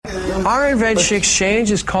Our invention exchange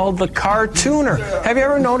is called the Cartooner. Have you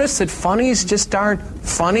ever noticed that funnies just aren't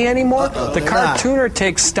funny anymore? The Cartooner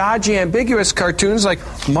takes stodgy, ambiguous cartoons like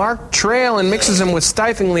Mark Trail and mixes them with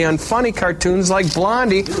stiflingly unfunny cartoons like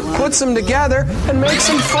Blondie, puts them together, and makes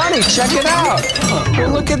them funny. Check it out. Here,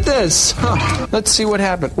 look at this. Let's see what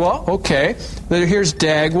happened. Well, okay. Here's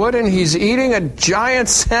Dagwood, and he's eating a giant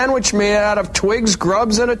sandwich made out of twigs,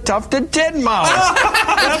 grubs, and a tufted titmouse.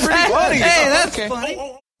 That's pretty funny. Hey, that's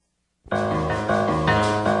funny.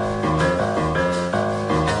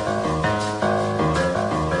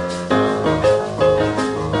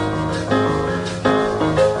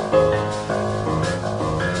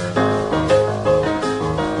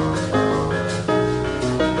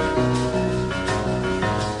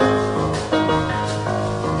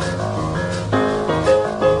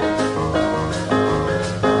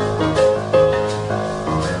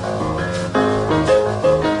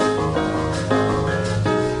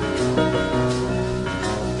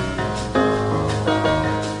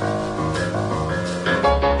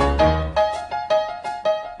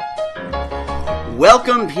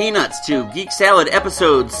 Welcome, Peanuts, to Geek Salad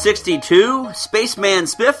episode 62, Spaceman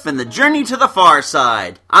Spiff and the Journey to the Far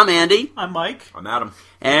Side. I'm Andy. I'm Mike. I'm Adam.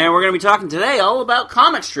 And we're going to be talking today all about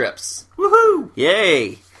comic strips. Woohoo!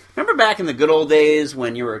 Yay! Remember back in the good old days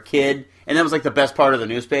when you were a kid, and that was like the best part of the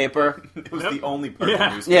newspaper? It was the only part of the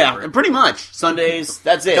newspaper. Yeah, pretty much. Sundays,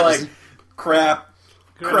 that's it. Like, crap,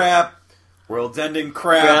 world's ending,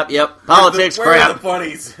 crap. Yep. Politics, where crap. are the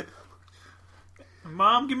funnies?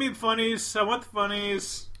 Mom, give me the funnies. I want the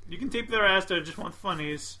funnies. You can tape their ass, I just want the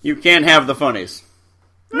funnies. You can't have the funnies.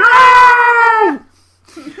 No!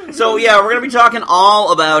 So, yeah, we're going to be talking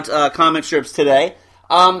all about comic strips today.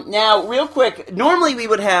 Now, real quick, normally we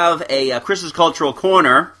would have a Chris's Cultural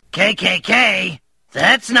Corner. KKK?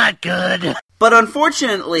 That's not good. But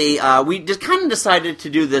unfortunately, we just kind of decided to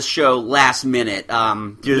do this show last minute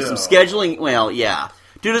due to some scheduling. Well, yeah,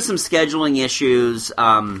 due to some scheduling issues.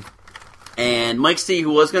 And Mike C.,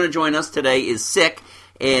 who was going to join us today, is sick,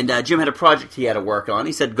 and Jim had a project he had to work on.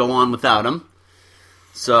 He said go on without him.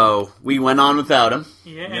 So we went on without him.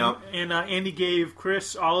 Yeah, and Andy gave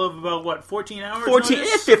Chris all of about, 14 hours?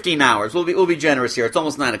 15 hours. We'll be generous here. It's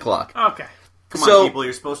almost 9 o'clock. Okay. Come on, people.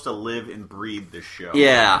 You're supposed to live and breathe this show.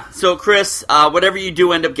 Yeah. So, Chris, whatever you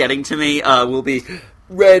do end up getting to me will be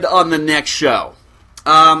read on the next show.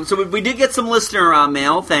 So we did get some listener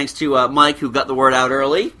mail, thanks to Mike, who got the word out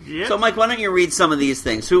early. Yep. So, Mike, why don't you read some of these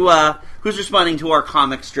things? Who's responding to our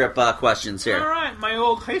comic strip questions here? All right. My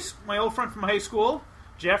old friend from high school,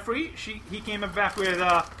 Jeffrey, he came back with,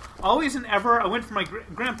 always and ever, I went for my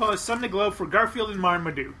grandpa's Sunday Globe for Garfield and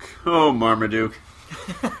Marmaduke. Oh, Marmaduke.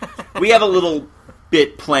 We have a little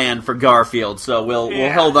bit planned for Garfield, so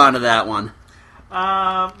we'll hold on to that one.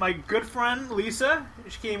 My good friend, Lisa,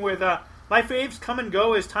 she came with, my faves come and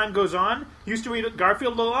go as time goes on. Used to read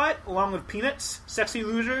Garfield a lot, along with Peanuts, Sexy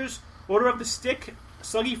Losers, Order of the Stick,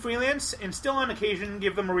 Sluggy Freelance, and still on occasion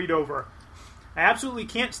give them a read over. I absolutely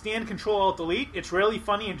can't stand Control-Alt-Delete. It's rarely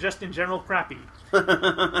funny and just in general crappy.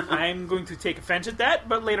 I'm going to take offense at that,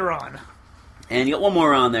 but later on. And you got one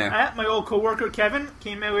more on there. My old co-worker, Kevin,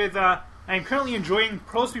 came in with, I am currently enjoying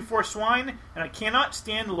Pearls Before Swine, and I cannot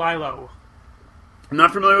stand Lilo. I'm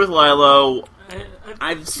not familiar with Lilo.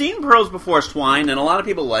 I've seen Pearls Before Swine, and a lot of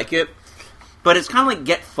people like it, but it's kind of like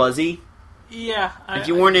Get Fuzzy. Yeah. If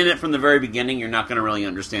you weren't in it from the very beginning, you're not going to really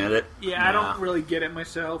understand it. Yeah, I don't really get it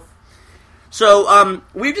myself. So,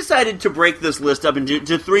 we've decided to break this list up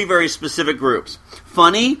into three very specific groups.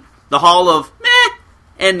 Funny, the Hall of meh,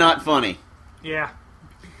 and not funny. Yeah.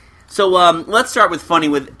 So, let's start with funny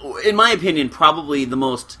with, in my opinion, probably the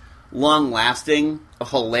most long-lasting,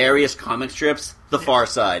 hilarious comic strips, The Far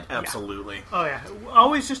Side. Absolutely. Oh, yeah.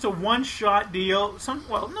 Always just a one-shot deal.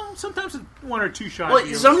 Sometimes it's one or two-shot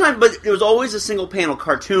deals. Sometimes, but it was always a single-panel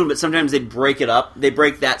cartoon, but sometimes they'd break it up. They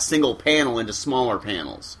break that single panel into smaller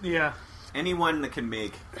panels. Yeah. Anyone that can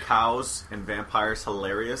make cows and vampires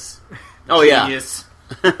hilarious. Oh, genius.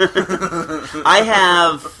 I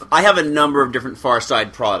have a number of different Far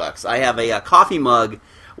Side products. I have a coffee mug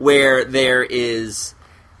where there is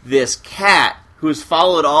this cat who's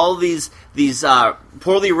followed all these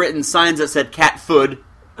poorly written signs that said cat food,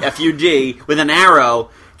 F-U-D, with an arrow,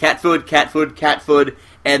 cat food, cat food, cat food,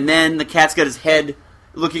 and then the cat's got his head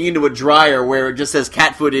looking into a dryer where it just says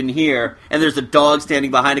cat food in here, and there's a dog standing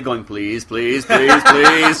behind it going, please, please, please,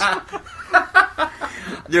 please.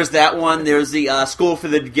 There's that one. There's the School for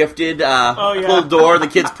the Gifted pulled door, the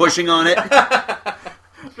kid's pushing on it.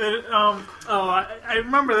 I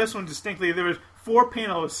remember this one distinctly. There was 4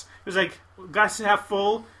 panels. It was like glasses half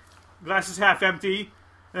full, glasses half empty,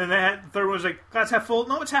 And then the third one was like, glass half full.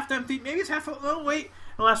 No, it's half empty. Maybe it's half full. No, wait.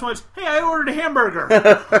 And the last one was, hey, I ordered a hamburger.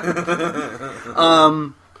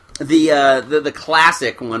 The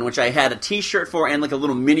classic one, which I had a T-shirt for and like a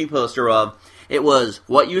little mini poster of, it was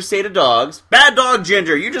what you say to dogs. Bad dog,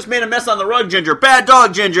 Ginger. You just made a mess on the rug, Ginger. Bad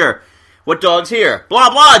dog, Ginger. What dog's here?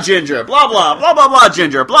 Blah, blah, Ginger. Blah, blah, blah, blah, blah,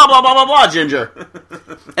 Ginger. Blah, blah, blah, blah, blah, Ginger.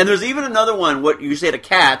 And there's even another one, what you say to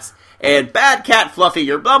cats, and bad cat, Fluffy.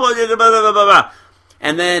 You're blah, blah, blah, blah, blah, blah, blah.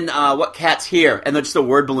 And then, what cat's here? And then just a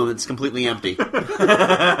word balloon that's completely empty.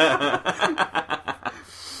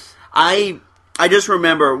 I just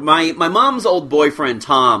remember my mom's old boyfriend,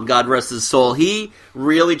 Tom, God rest his soul, he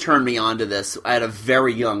really turned me on to this at a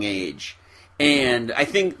very young age. And I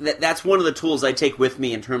think that's one of the tools I take with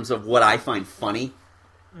me in terms of what I find funny.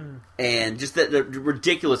 And just the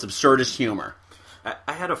ridiculous, absurdist humor.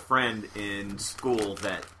 I had a friend in school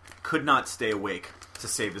that could not stay awake to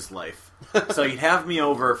save his life. So he'd have me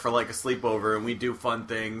over for like a sleepover, and we'd do fun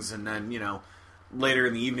things, and then, later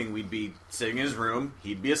in the evening we'd be sitting in his room,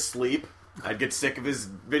 he'd be asleep, I'd get sick of his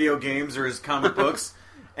video games or his comic books,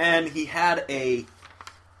 and he had a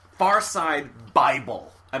Far Side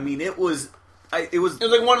Bible. I mean, it was like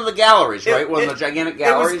one of the galleries, right? One of the gigantic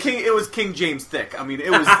galleries. It was King James thick. I mean, it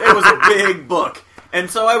was a big book. And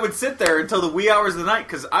so I would sit there until the wee hours of the night,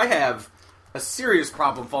 because I have a serious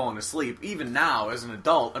problem falling asleep, even now as an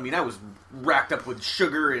adult. I mean, I was racked up with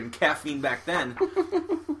sugar and caffeine back then.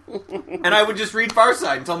 And I would just read Far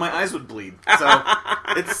Side until my eyes would bleed. So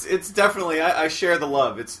it's definitely, I share the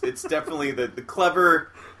love. It's definitely the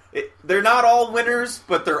clever. They're not all winners,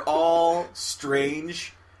 but they're all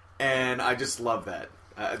strange, and I just love that.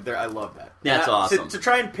 I love that. That's awesome. To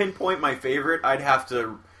try and pinpoint my favorite, I'd have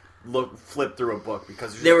to flip through a book,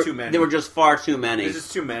 because there's too many. There were just far too many. There's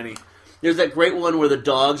just too many. There's that great one where the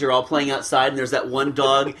dogs are all playing outside, and there's that one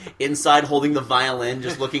dog inside holding the violin,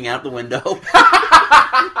 just looking out the window.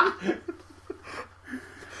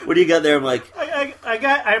 What do you got there, Mike?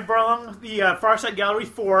 I brought the Far Side Gallery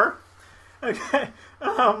 4. Okay.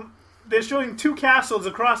 They're showing two castles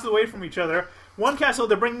across the way from each other. One castle,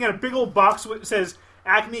 they're bringing in a big old box that says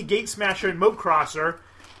Acme Gate Smasher and Moat Crosser.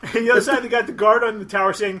 And the other side, they got the guard on the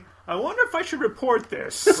tower saying, I wonder if I should report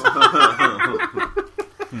this.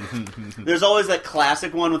 There's always that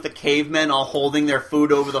classic one with the cavemen all holding their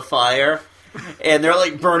food over the fire, and they're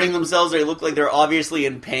like burning themselves. They look like they're obviously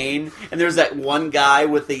in pain. And there's that one guy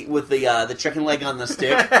with the chicken leg on the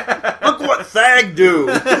stick. Look what Thag do!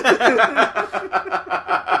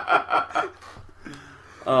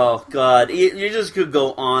 Oh God, you just could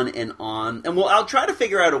go on and on. And I'll try to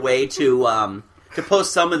figure out a way to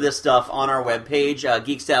post some of this stuff on our webpage,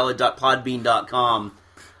 geeksalad.podbean.com.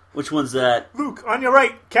 Which one's that? Luke, on your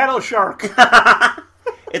right, cattle shark.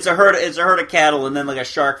 It's a herd of cattle, and then like a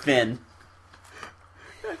shark fin.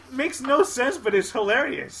 It makes no sense, but it's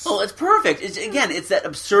hilarious. Oh, it's perfect. It's that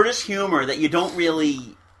absurdist humor that you don't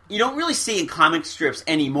really see in comic strips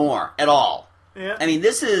anymore at all. Yeah. I mean,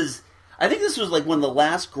 I think this was like one of the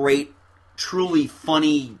last great, truly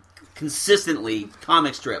funny, consistently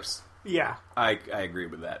comic strips. Yeah. I agree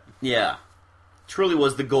with that. Yeah. Truly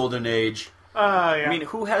was the golden age. Yeah. I mean,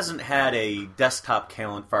 who hasn't had a desktop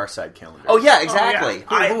Far Side calendar? Oh, yeah, exactly.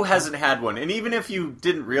 Oh, yeah. Who hasn't had one? And even if you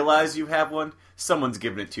didn't realize you have one, someone's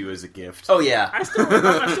given it to you as a gift. Oh, yeah. I still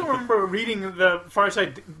remember reading the Far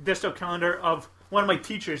Side desktop calendar of one of my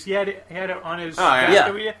teachers. He had it on his desk.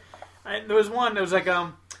 Yeah. And there was one that was like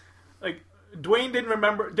Dwayne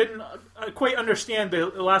didn't quite understand the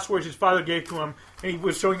last words his father gave to him, and he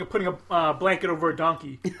was putting a blanket over a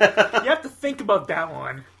donkey. You have to think about that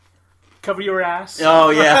one. Cover your ass.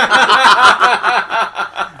 Oh, yeah.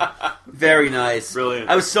 Very nice.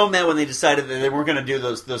 Brilliant. I was so mad when they decided that they weren't going to do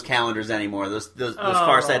those calendars anymore, those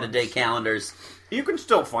Far Side of Day calendars. You can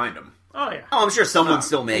still find them. Oh, yeah. Oh, I'm sure someone's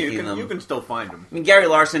still making them. You can still find them. I mean, Gary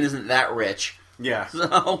Larson isn't that rich. Yeah.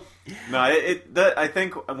 So... No, I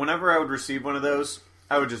think whenever I would receive one of those,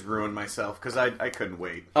 I would just ruin myself, because I couldn't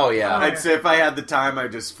wait. Oh, yeah. I'd say if I had the time,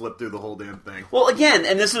 I'd just flip through the whole damn thing. Well, again,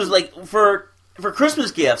 and this was like, for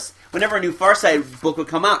Christmas gifts, whenever a new Far Side book would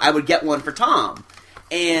come out, I would get one for Tom.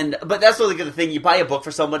 But that's the other thing, you buy a book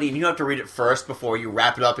for somebody, and you have to read it first before you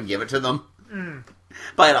wrap it up and give it to them.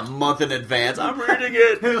 Buy it a month in advance. I'm reading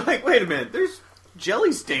it. They're like, wait a minute, there's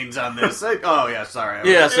jelly stains on this. Oh, yeah, sorry.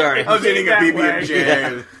 Sorry. I was eating a PB&J.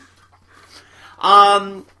 Yeah.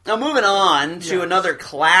 Now moving on to another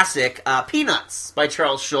classic, Peanuts by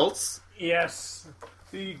Charles Schulz. Yes.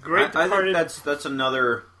 The great I departed... think that's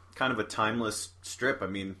another kind of a timeless strip. I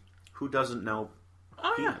mean, who doesn't know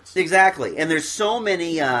Peanuts? Exactly. And there's so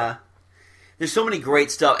many There's so many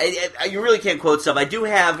great stuff. You really can't quote stuff. I do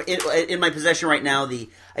have in my possession right now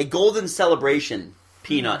a Golden Celebration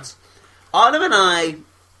Peanuts. Autumn and I,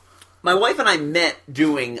 my wife and I met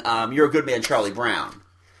doing You're a Good Man, Charlie Brown.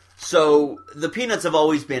 So the Peanuts have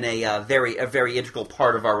always been a very integral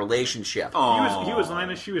part of our relationship. He was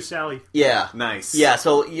Linus, she was Sally. Yeah. Nice. Yeah,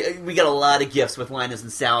 so we got a lot of gifts with Linus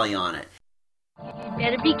and Sally on it.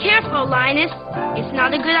 Better be careful, Linus. It's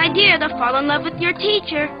not a good idea to fall in love with your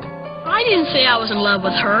teacher. I didn't say I was in love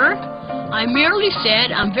with her. I merely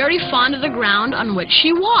said I'm very fond of the ground on which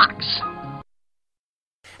she walks.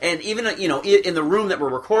 And even, in the room that we're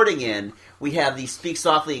recording in, we have the Speak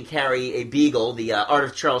Softly and Carry a Beagle, the Art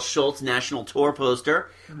of Charles Schulz National Tour poster,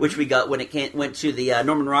 which we got when it went to the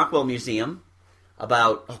Norman Rockwell Museum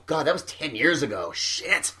about, that was 10 years ago.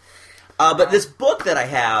 Shit. But this book that I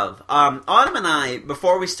have, Autumn and I,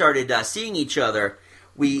 before we started seeing each other,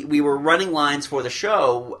 we were running lines for the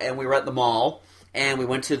show, and we were at the mall, and we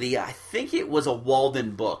went to I think it was a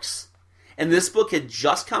Walden Books. And this book had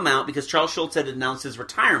just come out because Charles Schulz had announced his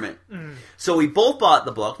retirement. So we both bought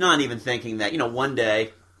the book, not even thinking that, one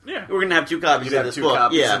day we're going to have 2 copies of this book.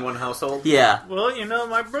 Copies in one household? Yeah. Well,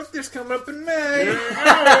 my birthday's coming up in May.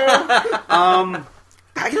 I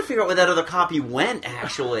got to figure out where that other copy went,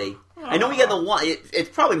 actually. I know we got the one. It's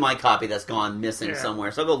probably my copy that's gone missing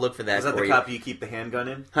somewhere, so I'll go look for that. Is that the copy you keep the handgun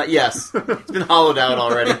in? Yes. It's been hollowed out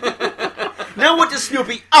already. Now what does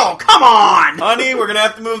Snoopy... Oh, come on! Honey, we're going to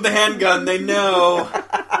have to move the handgun. They know.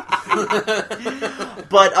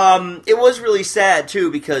 But it was really sad,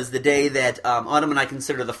 too, because the day that Autumn and I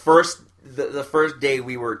consider the first day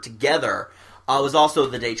we were together was also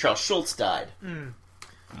the day Charles Schulz died.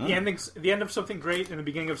 The end of something great and the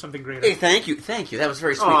beginning of something greater. Hey, thank you. That was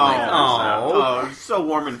very sweet. Mike. So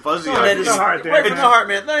warm and fuzzy. That is heart there, right from the heart,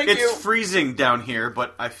 man. Thank you. It's freezing down here,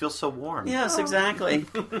 but I feel so warm. Yes, exactly.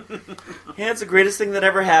 Yeah, it's the greatest thing that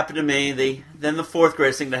ever happened to me. Then the 4th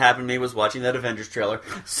greatest thing that happened to me was watching that Avengers trailer.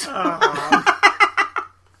 I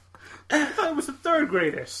thought it was the 3rd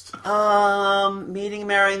greatest. Meeting,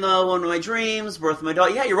 marrying the one of my dreams, birth of my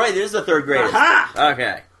daughter. Yeah, you're right. It is the 3rd greatest. Aha!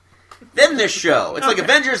 Okay. Then this show. It's like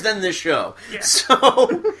Avengers, then this show. Yeah.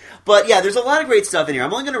 So, but yeah, there's a lot of great stuff in here.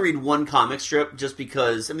 I'm only going to read one comic strip just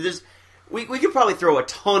because, we could probably throw a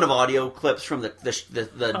ton of audio clips from the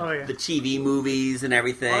TV movies and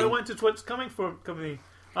everything. All I want is what's coming for company.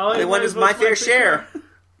 All I want is my fair share.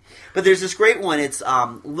 But there's this great one. It's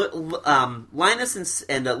Linus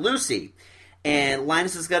and Lucy. And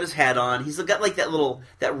Linus has got his hat on. He's got like that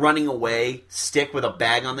running away stick with a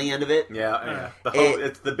bag on the end of it. Yeah.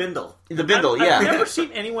 It's the bindle. The bindle, yeah. I've never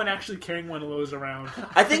seen anyone actually carrying one of those around.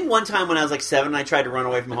 I think one time when I was like 7, I tried to run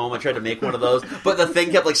away from home. I tried to make one of those, but the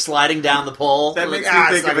thing kept like sliding down the pole. That makes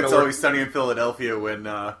me think of It's Always Sunny in Philadelphia when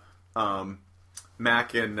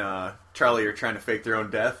Mac and Charlie are trying to fake their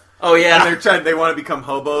own death. Oh yeah, and they want to become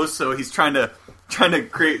hobos, so he's trying to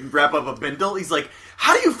wrap up a bindle. He's like,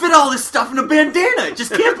 how do you fit all this stuff in a bandana? It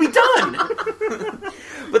just can't be done.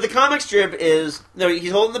 But the comic strip is,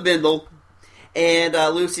 he's holding the bindle, and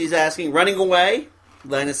Lucy's asking, running away?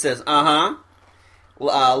 Linus says,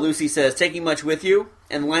 Lucy says, taking much with you?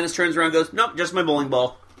 And Linus turns around and goes, nope, just my bowling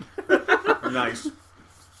ball. Nice.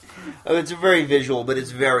 It's very visual, but it's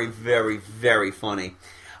very, very, very funny.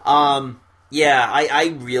 Yeah,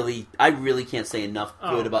 I really can't say enough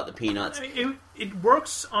good about the Peanuts. I mean, it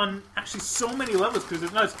works on actually so many levels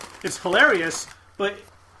because it's hilarious, but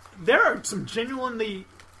there are some genuinely,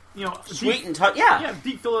 sweet and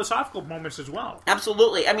deep philosophical moments as well.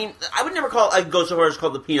 Absolutely. I mean, I would never go so far as to call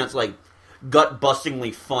the Peanuts like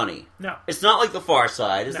gut-bustingly funny. No, it's not like The Far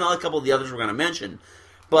Side. It's not like a couple of the others we're going to mention,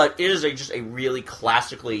 but it is just a really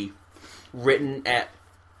classically written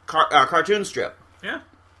cartoon strip. Yeah.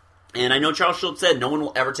 And I know Charles Schulz said no one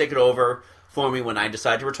will ever take it over for me when I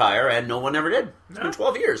decide to retire, and no one ever did. It's been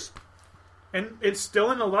 12 years. And it's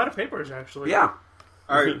still in a lot of papers, actually. Yeah.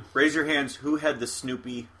 All right, raise your hands. Who had the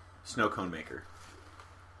Snoopy snow cone maker?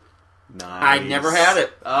 Nice. I never had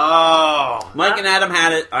it. Oh. Mike and Adam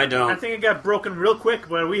had it. I don't. I think it got broken real quick,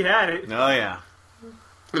 but we had it. Oh, yeah.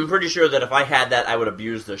 I'm pretty sure that if I had that, I would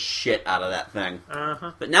abuse the shit out of that thing.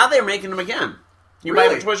 Uh-huh. But now they're making them again. You buy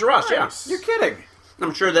them at Toys R Us, nice. Yeah. You're kidding.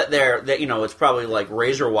 I'm sure that it's probably like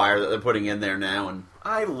razor wire that they're putting in there now. And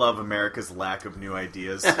I love America's lack of new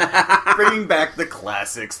ideas. Bringing back the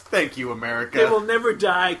classics. Thank you, America. They will never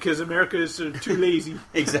die because America is too lazy.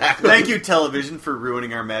 Exactly. Thank you, television, for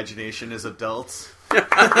ruining our imagination as adults.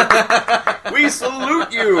 We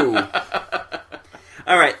salute you.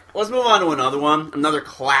 All right, let's move on to another one. Another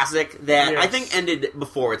classic that I think ended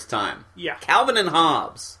before its time. Yeah. Calvin and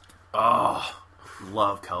Hobbes. Oh,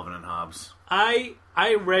 love Calvin and Hobbes. I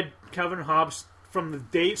read Calvin and Hobbes from the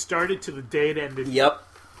day it started to the day it ended. Yep.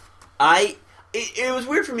 It was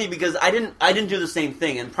weird for me because I didn't do the same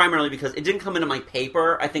thing, and primarily because it didn't come into my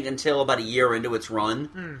paper, I think, until about a year into its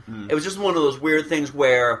run. It was just one of those weird things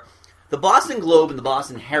where the Boston Globe and the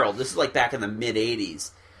Boston Herald, this is like back in the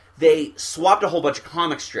mid-'80s, they swapped a whole bunch of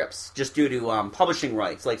comic strips just due to publishing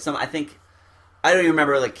rights. Like I don't even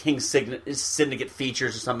remember, like King Syndicate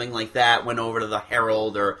Features or something like that went over to the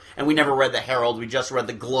Herald, and we never read the Herald, we just read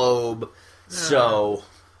the Globe. So,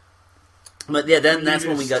 but yeah, then that's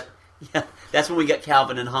when we got... Yeah, that's when we got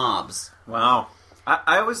Calvin and Hobbes. Wow,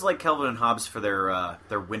 I always like Calvin and Hobbes for their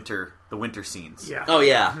winter scenes. Yeah. Oh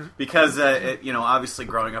yeah, because obviously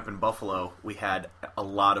growing up in Buffalo, we had a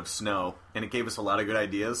lot of snow, and it gave us a lot of good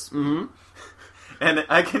ideas. Mm-hmm. And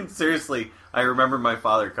I remember my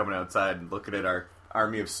father coming outside and looking at our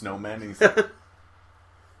army of snowmen, and he's like,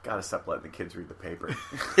 "Gotta stop letting the kids read the paper."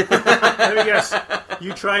 Let me guess.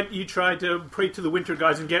 You tried to pray to the winter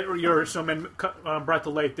gods and get your snowmen brought to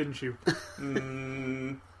life, didn't you?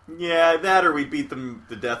 Yeah, that or we beat them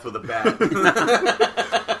to death with a bat.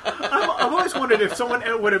 I've always wondered if someone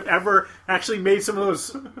would have ever actually made some of those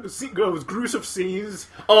gruesome scenes.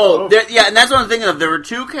 Yeah, and that's what I'm thinking of. There were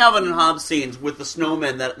two Calvin and Hobbes scenes with the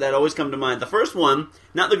snowmen that always come to mind. The first one,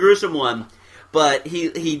 not the gruesome one, but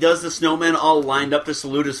he does the snowman all lined up to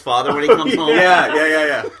salute his father when he comes home.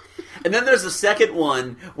 Yeah. And then there's the second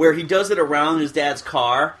one where he does it around his dad's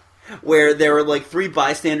car, where there are like three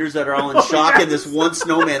bystanders that are all in shock, and this one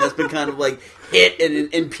snowman that's been kind of like hit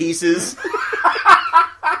in pieces.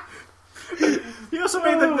 He also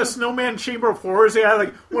made the snowman chamber of horrors. Yeah,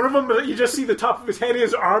 like one of them, you just see the top of his head,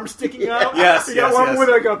 his arm sticking out. Yes, you got one with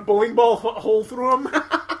like a bowling ball hole through him.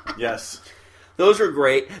 Yes. Those are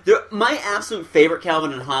great. My absolute favorite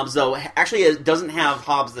Calvin and Hobbes, though, actually doesn't have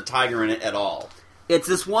Hobbes the Tiger in it at all. It's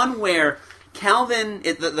this one where Calvin,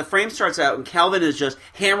 the frame starts out, and Calvin is just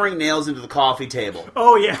hammering nails into the coffee table.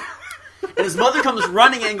 Oh, yeah. And his mother comes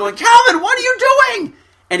running in going, "Calvin, what are you doing?"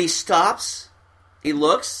 And he stops, he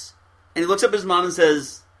looks up at his mom and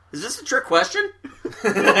says, "Is this a trick question?"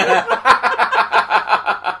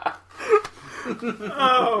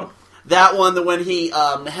 Oh. That one, when he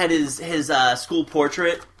had his school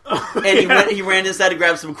portrait, and he ran inside to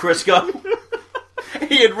grab some Crisco.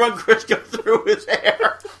 He had run Crisco through his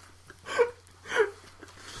hair.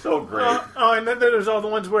 So great. And then there's all the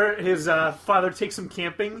ones where his father takes him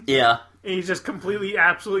camping. Yeah. And he's just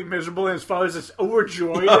absolutely miserable, and his father's just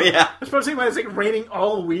overjoyed. Oh, yeah. Especially when it's like raining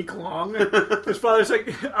all week long. His father's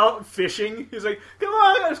like out fishing. He's like, "Come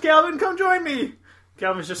on, Calvin, come join me."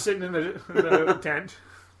 Calvin's just sitting in the tent.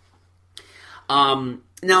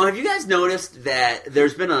 Now, have you guys noticed that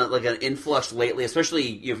there's been an influx lately,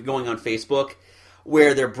 especially going on Facebook,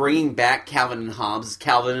 where they're bringing back Calvin and Hobbes?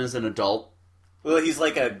 Calvin as an adult. Well, he's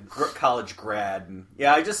like a college grad, and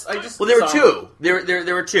I just. Well, there were two.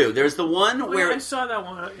 There were two. There's the one where I saw that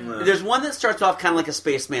one. Yeah. There's one that starts off kind of like a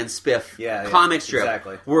Spaceman Spiff comic strip,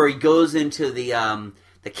 exactly. Where he goes into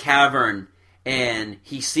the cavern and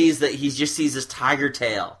he just sees this tiger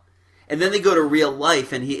tail, and then they go to real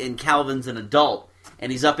life, and Calvin's an adult,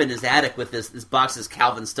 and he's up in his attic with this box of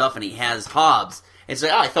Calvin stuff, and he has Hobbes. And it's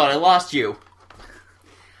like, I thought I lost you.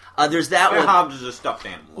 There's that one. Hobbes is a stuffed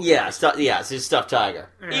animal. Yeah, it's a stuffed tiger.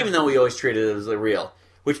 Yeah. Even though we always treated it as a real.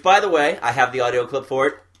 Which, by the way, I have the audio clip for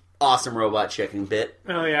it. Awesome robot chicken bit.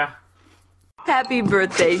 Oh, yeah. Happy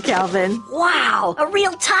birthday, Calvin. Wow, a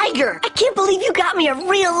real tiger. I can't believe you got me a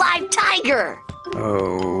real live tiger.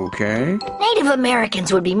 Okay. Native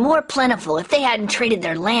Americans would be more plentiful if they hadn't traded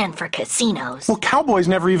their land for casinos. Well, cowboys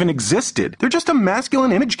never even existed. They're just a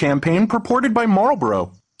masculine image campaign purported by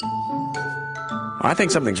Marlboro. I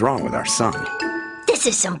think something's wrong with our son. This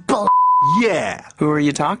is some bull. Yeah. Who are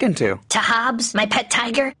you talking to? To Hobbes, my pet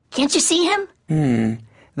tiger. Can't you see him?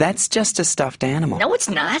 That's just a stuffed animal. No, it's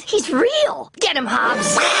not. He's real. Get him,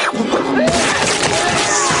 Hobbes.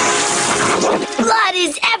 Blood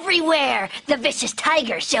is everywhere. The vicious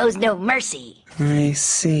tiger shows no mercy. I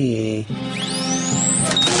see.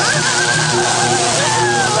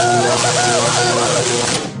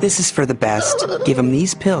 This is for the best. Give him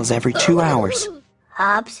these pills every 2 hours.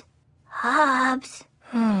 Hobbes? Hobbes?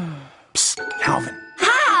 Psst, Calvin.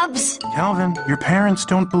 Hobbes! Calvin, your parents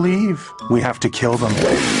don't believe. We have to kill them.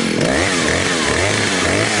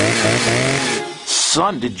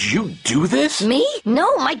 Son, did you do this? Me?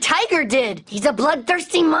 No, my tiger did. He's a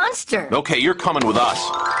bloodthirsty monster. Okay, you're coming with us.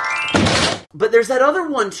 But there's that other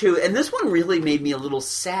one, too, and this one really made me a little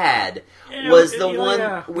sad, was the one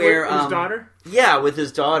where... With his daughter? Yeah, with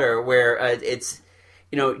his daughter, where it's,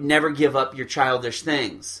 never give up your childish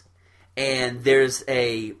things. And there's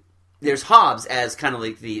a there's Hobbs as kind of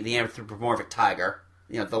like the anthropomorphic tiger,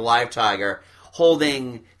 the live tiger,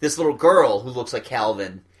 holding this little girl who looks like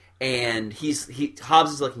Calvin, and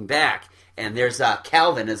Hobbs is looking back, and there's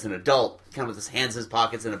Calvin as an adult, kind of with his hands in his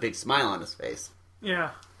pockets and a big smile on his face.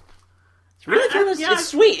 Yeah. It's really it's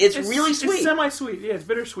sweet. It's really sweet. It's semi-sweet. Yeah, it's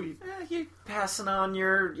bittersweet. You're passing on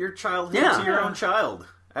your childhood to your own child.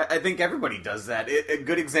 I think everybody does that. A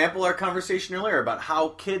good example, our conversation earlier about how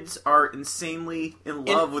kids are insanely in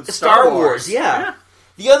love with Star Wars. Yeah.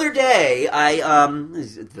 The other day,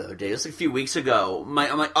 it was a few weeks ago,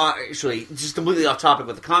 actually, just completely off topic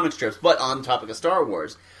with the comic strips, but on topic of Star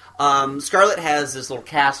Wars, Scarlett has this little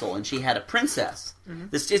castle, and she had a princess.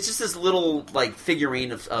 Mm-hmm. It's just this little,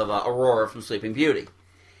 figurine of Aurora from Sleeping Beauty.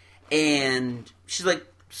 And she's like,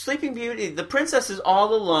 Sleeping Beauty, the princess is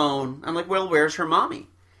all alone. I'm like, well, where's her mommy?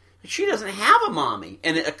 She doesn't have a mommy.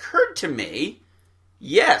 And it occurred to me,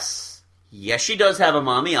 yes, she does have a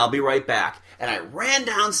mommy. I'll be right back. And I ran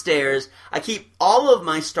downstairs. I keep all of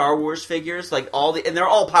my Star Wars figures, and they're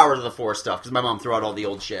all Power to the Force stuff, because my mom threw out all the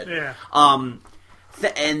old shit. Yeah.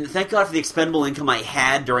 And thank God for the expendable income I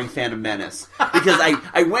had during Phantom Menace. Because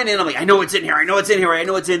I went in, I'm like, I know it's in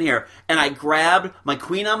here. And I grabbed my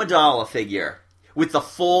Queen Amidala figure with the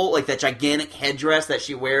full, that gigantic headdress that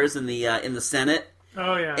she wears in the Senate.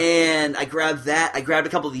 Oh, yeah. And I grabbed that. I grabbed a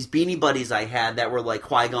couple of these Beanie Buddies I had that were like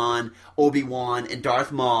Qui-Gon, Obi-Wan, and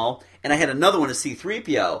Darth Maul. And I had another one, a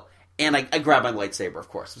C-3PO. And I grabbed my lightsaber, of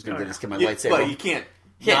course. I was going to give this kid my lightsaber. But you can't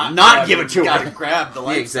not give it to him. You gotta grab the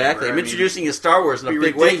lightsaber. Exactly. I'm introducing you to Star Wars in a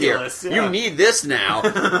big way here. Yeah. You need this now.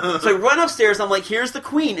 So I run upstairs, I'm like, here's the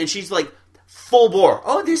Queen. And she's like, full bore.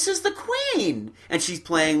 Oh, this is the Queen. And she's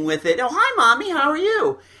playing with it. Oh, hi, Mommy. How are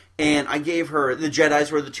you? And I gave her, the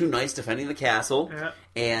Jedis were the two knights defending the castle. Yeah.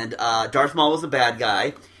 And Darth Maul was the bad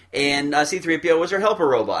guy. And C-3PO was her helper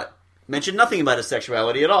robot. Mentioned nothing about his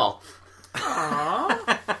sexuality at all.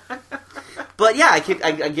 Aww. But yeah, I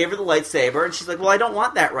gave her the lightsaber, and she's like, "Well, I don't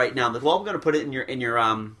want that right now." I'm like, "Well, I'm going to put it in your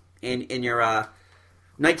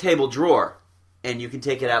night table drawer, and you can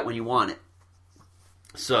take it out when you want it."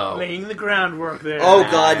 So laying the groundwork there. Oh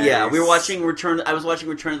God, yeah. We were watching I was watching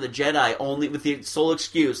Return of the Jedi only with the sole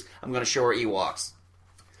excuse I'm going to show her Ewoks.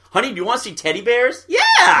 Honey, do you want to see teddy bears?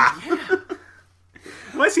 Yeah.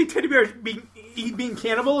 Want to see teddy bears being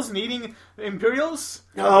cannibals and eating Imperials?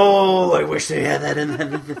 Oh, I wish they had that in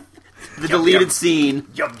the deleted scene.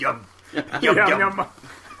 Yum yum. Yum yum.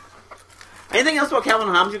 Anything else about Calvin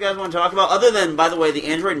and Hobbes you guys want to talk about? Other than, by the way, the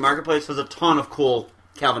Android Marketplace has a ton of cool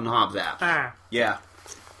Calvin and Hobbes apps. Yeah.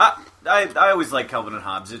 I always like Calvin and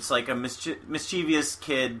Hobbes. It's like a mischievous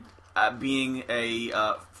kid being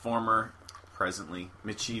a presently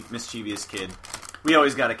mischievous kid. We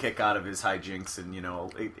always got a kick out of his hijinks, and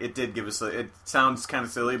it did give us. It sounds kind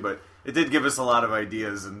of silly, but it did give us a lot of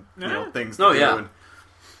ideas and things to do. Yeah. And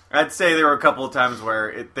I'd say there were a couple of times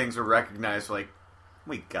where things were recognized, like,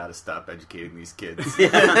 we gotta stop educating these kids.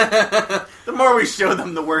 The more we show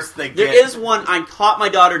them, the worse they get. There is one I caught my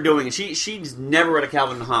daughter doing, and she's never read a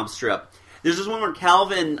Calvin and Hobbes strip. There's this one where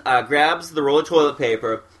Calvin grabs the roll of toilet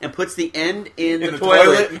paper and puts the end in the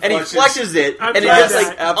toilet, and he flushes it, and it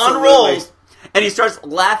just unrolls, and he starts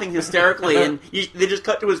laughing hysterically, and they just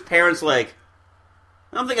cut to his parents like,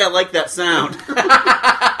 I don't think I like that sound.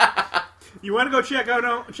 You want to go check on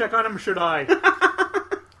him, or should I?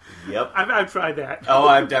 Yep. I've tried that. Oh,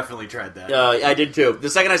 I've definitely tried that. I did too. The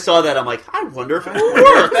second I saw that, I'm like, I wonder if it will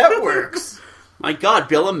work. That works. My God,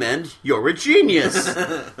 Bill Amend, you're a genius.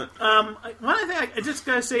 One thing I just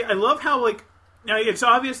gotta say, I love how now it's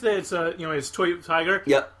obvious that it's his toy tiger.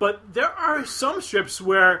 Yep. But there are some strips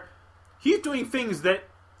where he's doing things that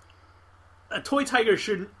a toy tiger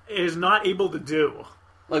is not able to do.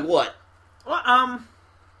 Like what? Well,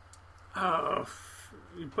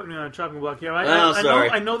 you put me on a chopping block here. Sorry.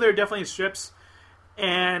 I know there are definitely strips,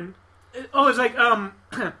 and it's like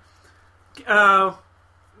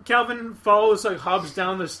Calvin follows Hobbes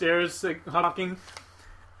down the stairs, hawking,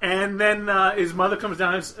 and then his mother comes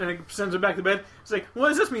down and sends him back to bed. It's like, what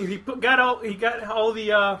does this mean? He got all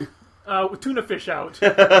the tuna fish out,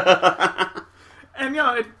 and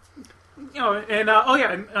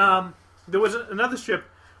there was another strip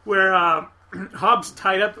where Hobbes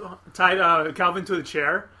tied Calvin to the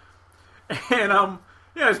chair, and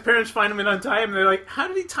his parents find him and untie him, and they're like, how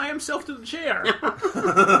did he tie himself to the chair?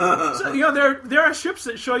 So there are strips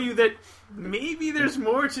that show you that maybe there's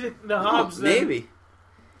more to the Hobbes maybe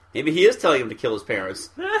he is telling him to kill his parents.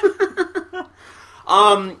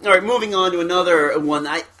 All right, moving on to another one.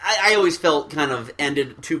 I always felt kind of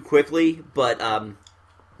ended too quickly, but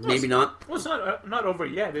maybe not. Well, it's not over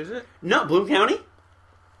yet, is it? No, Bloom County.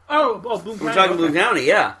 Oh, Bloom County. We're talking Bloom County,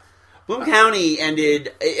 yeah. Bloom County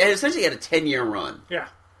ended. It essentially had a 10-year run. Yeah.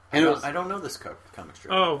 And I don't know this comic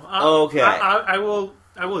strip. Okay. I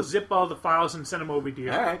will zip all the files and send them over to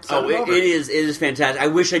you. All right. It is fantastic. I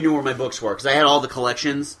wish I knew where my books were because I had all the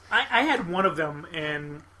collections. I had one of them,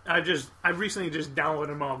 and I recently just downloaded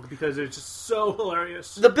them all because it's just so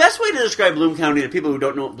hilarious. The best way to describe Bloom County to people who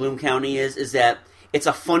don't know what Bloom County is that it's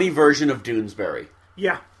a funny version of Doonesbury.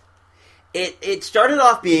 Yeah. It started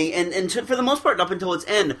off being, and for the most part, up until its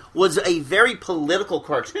end, was a very political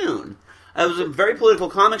cartoon. It was a very political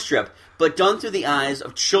comic strip, but done through the eyes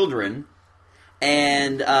of children,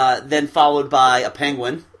 and then followed by a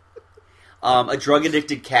penguin, a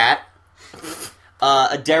drug-addicted cat,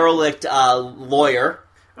 a derelict lawyer.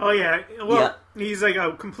 Oh, yeah. Well, he's like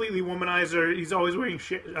a completely womanizer. He's always wearing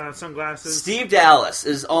sunglasses. Steve Dallas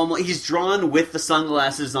is he's drawn with the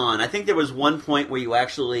sunglasses on. I think there was one point where you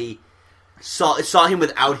actually saw him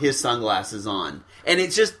without his sunglasses on. And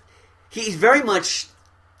it's just, he's very much,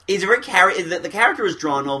 he's a very the character is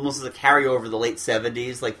drawn almost as a carryover of the late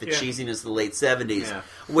 70s, like the cheesiness of the late 70s,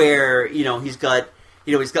 where, he's got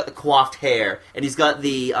the coiffed hair, and he's got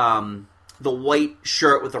the white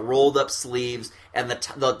shirt with the rolled up sleeves, and the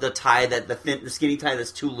tie the skinny tie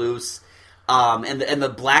that's too loose, and the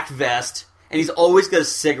black vest, and he's always got a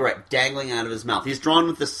cigarette dangling out of his mouth. He's drawn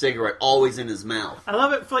with the cigarette always in his mouth. I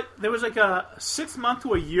love it. There was like a 6 month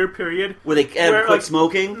to a year period where they quit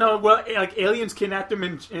smoking. No, well, like aliens kidnapped him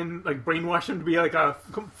and like brainwashed him to be like a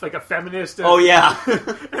feminist. Oh yeah,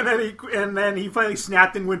 and then he finally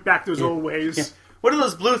snapped and went back to his old ways. Yeah. What are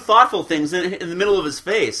those blue thoughtful things in the middle of his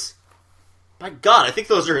face? My God, I think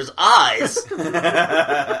those are his eyes.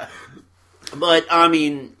 But I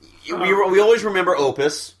mean, we always remember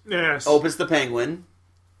Opus. Yes, Opus the Penguin.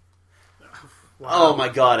 Wow. Oh my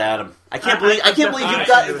God, Adam! I can't believe you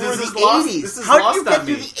got through the 80s. How did you get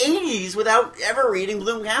through the 80s without ever reading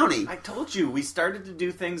Bloom County? I told you we started to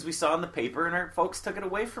do things we saw in the paper, and our folks took it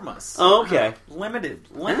away from us. Oh, okay, limited.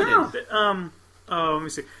 Let me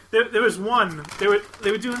see. There was one. They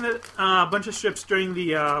were doing a bunch of strips during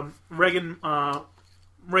the Reagan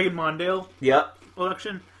Mondale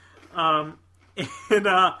election, and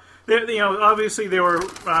obviously they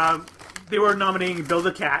were nominating Bill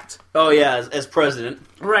the Cat. Oh yeah, as president.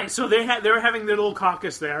 Right. So they were having their little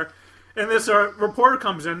caucus there, and this reporter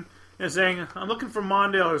comes in and saying, "I'm looking for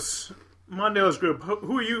Mondale's group.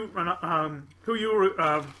 Who are you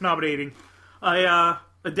nominating? A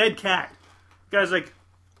dead cat." Guy's like,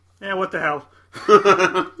 yeah, what the hell?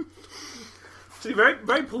 See, very,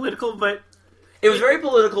 very political, but it was very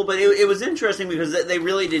political. But it was interesting because they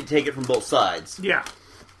really did take it from both sides. Yeah,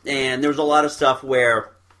 and there was a lot of stuff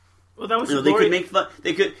where, well, that was they could make fun.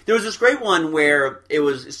 There was this great one where it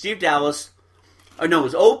was Steve Dallas, it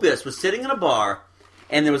was Opus was sitting in a bar,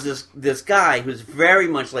 and there was this guy who's very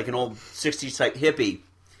much like an old '60s type hippie.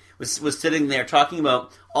 Was sitting there talking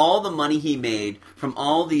about all the money he made from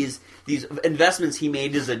all these investments he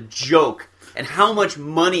made as a joke and how much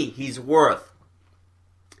money he's worth.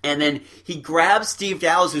 And then he grabs Steve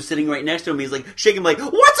Dallas, who's sitting right next to him. He's like shaking him like,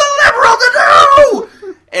 "What's a liberal to do?"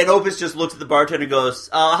 And Opus just looks at the bartender and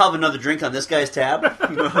goes, "I'll have another drink on this guy's tab."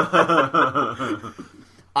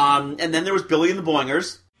 And then there was Billy and the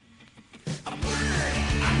Boingers.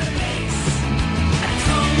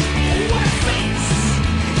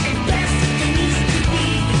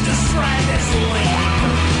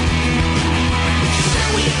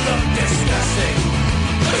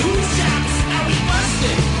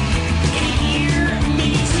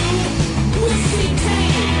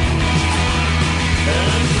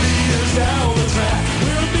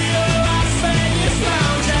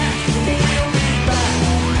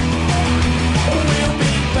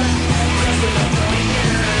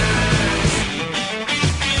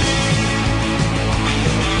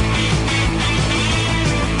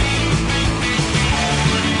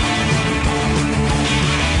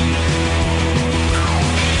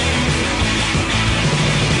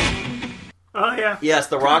 Oh yeah. Yes,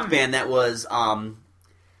 the rock band that was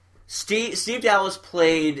Steve Dallas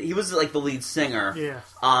played. He was like the lead singer. Yeah.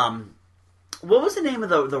 What was the name of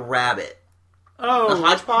the rabbit? Oh, the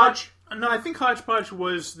Hodgepodge. No, I think Hodgepodge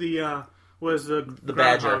was the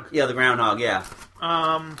badger. Yeah, the groundhog. Yeah.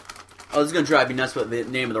 This is gonna drive me nuts what the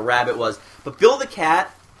name of the rabbit was. But Bill the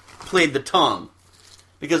Cat played the tongue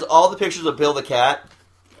because all the pictures of Bill the Cat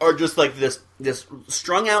are just like this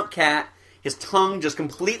strung out cat. His tongue just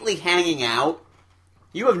completely hanging out.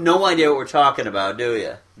 You have no idea what we're talking about, do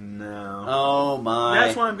you? No. Oh my!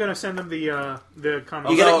 That's why I'm going to send them the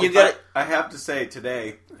comments. You got. I have to say,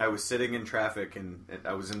 today I was sitting in traffic and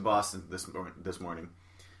I was in Boston this morning,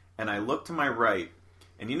 and I looked to my right,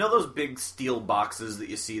 And you know those big steel boxes that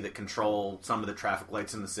you see that control some of the traffic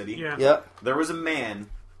lights in the city? Yeah. Yep. There was a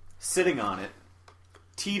man sitting on it,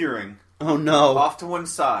 teetering. Oh, no. Off to one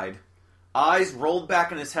side, eyes rolled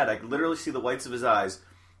back in his head. I could literally see the whites of his eyes,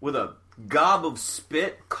 with a gob of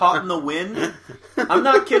spit caught in the wind. I'm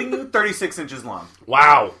not kidding you, 36 inches long.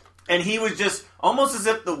 Wow. And he was just, almost as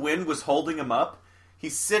if the wind was holding him up,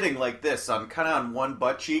 he's sitting like this, kind of on one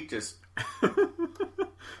butt cheek, just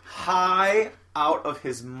high out of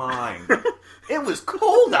his mind. It was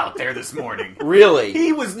cold out there this morning. Really?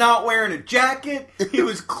 He was not wearing a jacket. He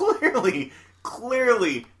was clearly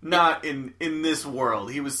not in this world.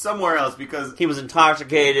 He was somewhere else because he was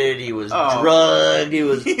intoxicated. He was drugged. He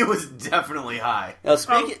was definitely high. Now,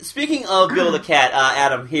 speaking of Bill the Cat,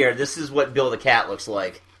 Adam, here, this is what Bill the Cat looks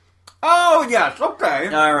like. Oh, yes, okay.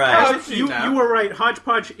 All right. You were right.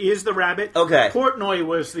 Hodgepodge is the rabbit. Okay. Portnoy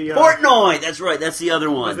was the... Portnoy! That's right. That's the other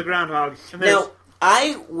one. Was the groundhog. And now,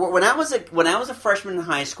 when I was a freshman in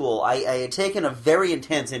high school, I had taken a very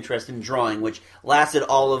intense interest in drawing, which lasted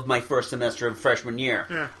all of my first semester of freshman year.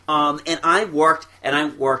 Yeah. And I worked, and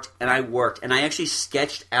I actually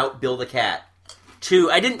sketched out Bill the Cat.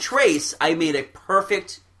 I didn't trace, I made a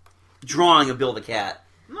perfect drawing of Bill the Cat.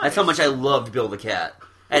 Nice. That's how much I loved Bill the Cat.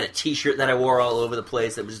 I had a t-shirt that I wore all over the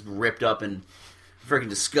place that was just ripped up and freaking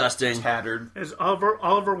disgusting. Tattered. Is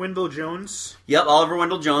Oliver Wendell Jones. Yep, Oliver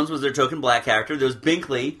Wendell Jones was their token black character. There was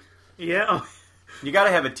Binkley. Yeah. You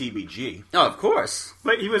gotta have a TBG. Oh, of course.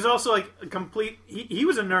 But he was also like a complete... He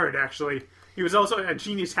was a nerd, actually. He was also a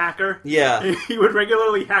genius hacker. Yeah. He would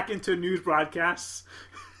regularly hack into news broadcasts.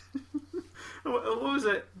 What was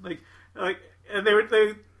it? Like they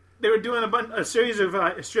were doing a series of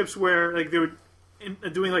strips where like they were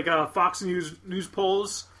doing like Fox News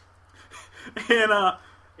polls, and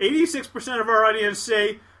 86% of our audience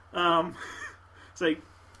say it's like,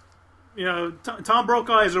 you know, Tom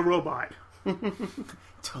Brokaw is a robot.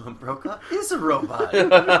 Tom Brokaw is a robot.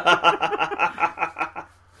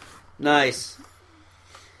 Nice.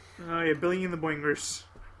 Oh yeah, Billy and the Boingers,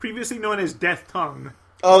 previously known as Death Tongue.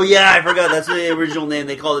 Oh yeah, I forgot. That's the original name.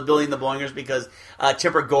 They called it Billy and the Boingers because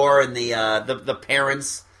Tipper Gore and the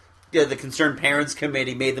parents, the Concerned Parents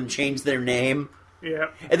Committee, made them change their name. Yeah.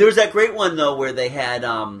 And there was that great one though where they had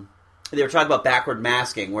they were talking about backward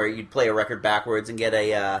masking, where you'd play a record backwards and get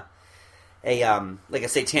a like a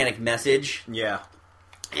satanic message. Yeah.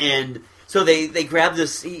 And so they grabbed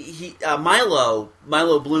this. Milo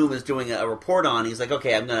Bloom is doing a report on. He's like,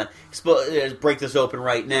 okay, I'm gonna break this open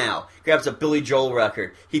right now. Grabs a Billy Joel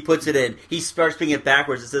record. He puts it in. He starts playing it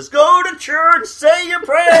backwards. It says, "Go to church, say your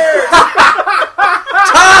prayers,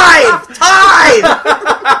 tithe."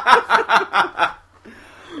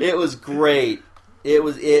 It was great. It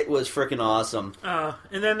was freaking awesome.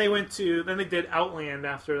 And then they did Outland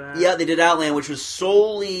after that. Yeah, they did Outland, which was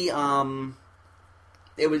solely.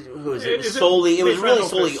 It was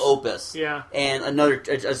solely Opus. Yeah. And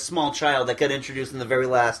a small child that got introduced in the very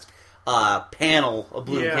last panel of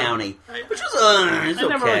Bloom County, which was I okay.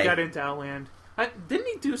 never really got into Outland. Didn't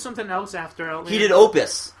he do something else after Outland? He did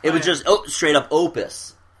Opus. It was just straight up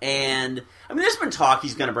Opus. And I mean, there's been talk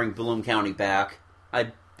he's going to bring Bloom County back.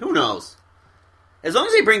 Who knows? As long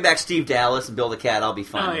as they bring back Steve Dallas and Bill the Cat, I'll be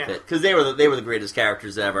fine with it, because they were the greatest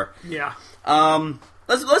characters ever. Yeah.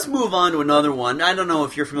 Let's move on to another one. I don't know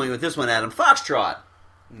if you're familiar with this one, Adam. Foxtrot.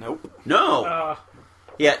 Nope. No.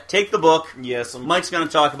 Yeah, take the book. Yes. Mike's going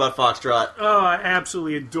to talk about Foxtrot. Oh, I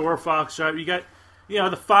absolutely adore Foxtrot. You got,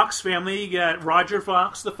 the Fox family. You got Roger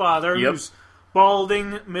Fox, the father, who's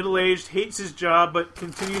balding, middle-aged, hates his job, but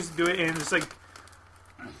continues to do it, and it's like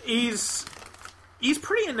he's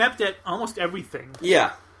pretty inept at almost everything.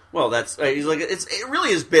 Yeah. Well, that's he's like it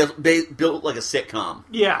really is built like a sitcom.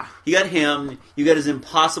 Yeah. You got him. You got his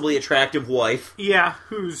impossibly attractive wife. Yeah,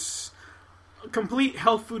 who's a complete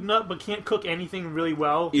health food nut but can't cook anything really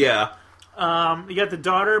well. Yeah. You got the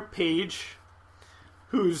daughter Paige,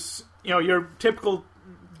 who's your typical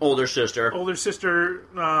older sister.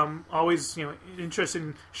 Always interested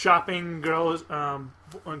in shopping, girls,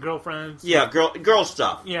 girlfriends. Yeah, girl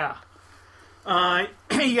stuff. Yeah.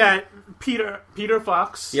 You got Peter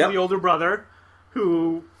Fox, the older brother,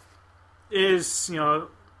 who is,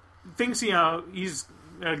 thinks, he's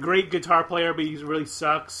a great guitar player, but he really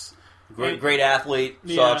sucks. Great athlete,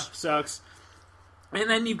 sucks. And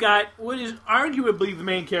then you've got what is arguably the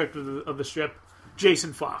main character of the strip,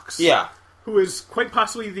 Jason Fox. Yeah. Who is quite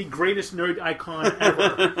possibly the greatest nerd icon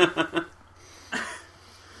ever.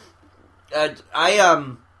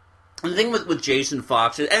 The thing with Jason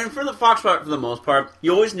Fox, and for the Fox part for the most part,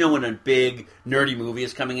 you always know when a big nerdy movie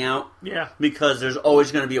is coming out. Yeah. Because there's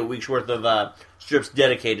always going to be a week's worth of strips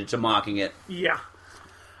dedicated to mocking it. Yeah.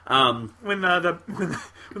 When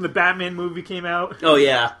the Batman movie came out. Oh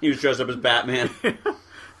yeah, he was dressed up as Batman.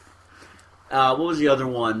 What was the other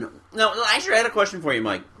one? No, actually, I had a question for you,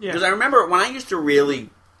 Mike. Because I remember when I used to really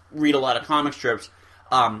read a lot of comic strips,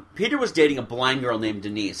 Peter was dating a blind girl named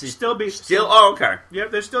Denise. Still. Oh, okay.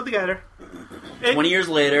 Yep, they're still together. 20 years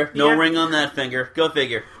later, no ring on that finger. Go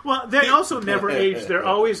figure. Well, they also never age. They're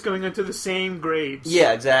always going into the same grades.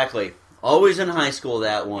 Yeah, exactly. Always in high school,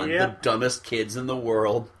 that one. Yep. The dumbest kids in the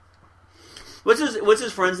world. What's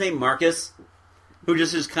his friend's name? Marcus? Who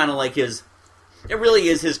just is kind of like his... It really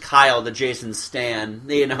is his Kyle to Jason's Stan.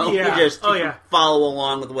 You know? Yeah. He just follow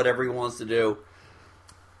along with whatever he wants to do.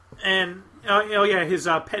 And, his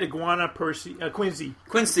pet iguana, Quincy.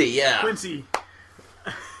 Quincy, yeah. Quincy.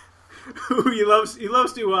 Who he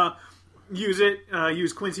loves to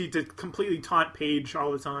use Quincy to completely taunt Paige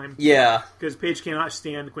all the time. Yeah. Because Paige cannot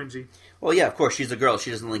stand Quincy. Well, yeah, of course, she's a girl.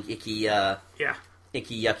 She doesn't like icky,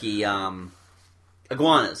 yucky,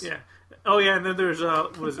 iguanas. Yeah. Oh, yeah, and then there's,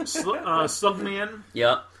 Slugman?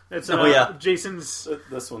 Yep. That's Jason's...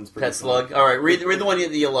 This one's pretty Pet Slug. All right, read the one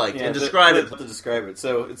that you like and describe it. To describe it.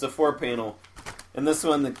 So, it's a 4-panel. And this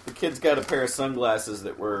one, the kid's got a pair of sunglasses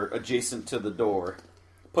that were adjacent to the door.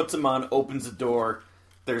 Puts them on, opens the door.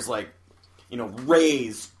 There's,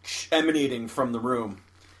 rays emanating from the room.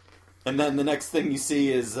 And then the next thing you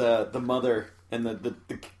see is the mother and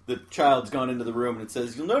the child's gone into the room, and it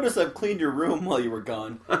says, "You'll notice I've cleaned your room while you were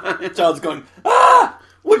gone." The child's going, "Ah!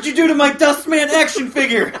 What'd you do to my Dustman action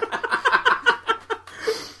figure?"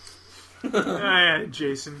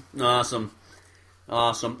 Jason. Awesome.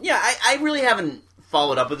 Yeah, I really haven't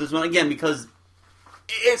followed up with this one, again, because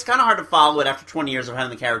it's kind of hard to follow it after 20 years of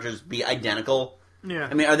having the characters be identical. Yeah.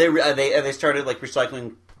 I mean, are they started,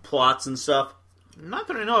 recycling plots and stuff? Not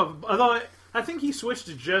that I know of, although I think he switched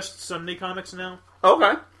to just Sunday comics now.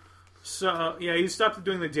 Okay. So, he stopped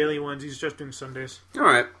doing the daily ones. He's just doing Sundays. All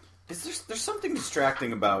right. There's something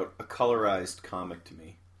distracting about a colorized comic to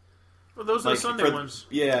me. Well, those are the Sunday ones.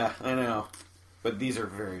 Yeah, I know. But these are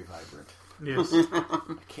very vibrant. Yes.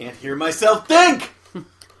 I can't hear myself think!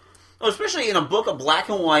 Well, especially in a book of black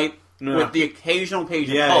and white with the occasional page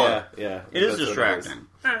of color. Yeah. It is distracting.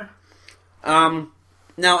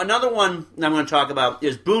 Now, another one that I'm going to talk about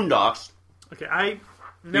is Boondocks. Okay, I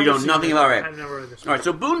never You know nothing about it. I've never heard of this. All right,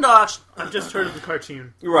 so Boondocks... I've just heard of the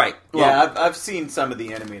cartoon. Right. Well, I've seen some of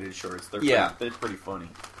the animated shorts. They're pretty funny.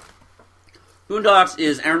 Boondocks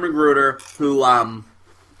is Aaron McGruder, who,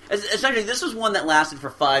 essentially, this was one that lasted for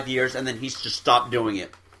 5 years, and then he just stopped doing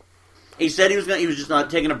it. He said he was just not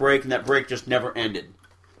taking a break, and that break just never ended.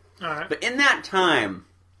 All right. But in that time,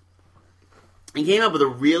 he came up with a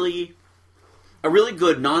really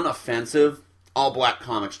good, non-offensive, all-black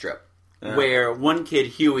comic strip, where one kid,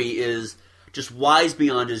 Huey, is just wise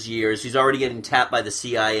beyond his years. He's already getting tapped by the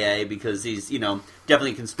CIA because he's,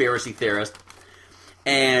 definitely a conspiracy theorist.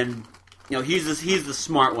 And, he's the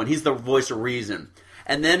smart one. He's the voice of reason.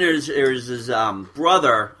 And then there's his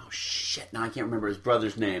brother. Oh, shit. Now I can't remember his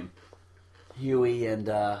brother's name. Huey and,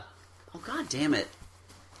 oh, god damn it.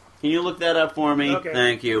 Can you look that up for me? Okay.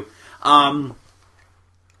 Thank you. Oh,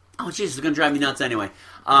 jeez, it's going to drive me nuts anyway.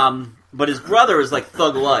 But his brother is like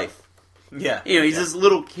thug life. Yeah. He's this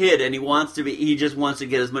little kid, and he just wants to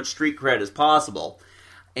get as much street cred as possible.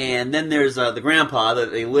 And then there's the grandpa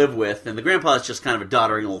that they live with, and the grandpa is just kind of a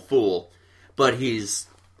doddering old fool. But he's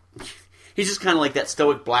just kind of like that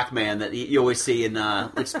stoic black man that you always see in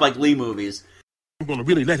Spike Lee movies. I'm going to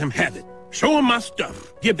really let him have it. Show him my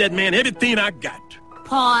stuff. Give that man everything I got.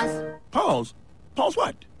 Pause. Pause? Pause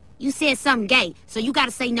what? You said something gay, so you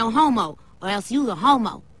gotta say no homo, or else you a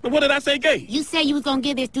homo. But what did I say gay? You said you was gonna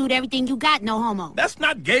give this dude everything you got, no homo. That's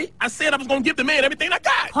not gay. I said I was gonna give the man everything I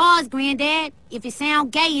got. Pause, Granddad. If it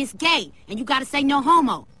sound gay, it's gay, and you gotta say no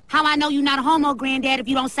homo. How I know you not a homo, Granddad, if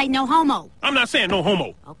you don't say no homo? I'm not saying no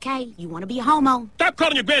homo. Okay, you wanna be a homo. Stop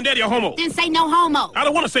calling your granddaddy a homo. Then say no homo. I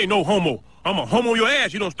don't want to say no homo. I'm a homo your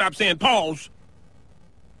ass. You don't stop saying pause.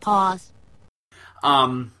 Pause.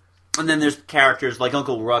 And then there's characters like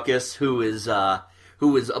Uncle Ruckus, who is a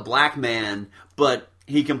black man, but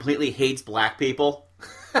he completely hates black people.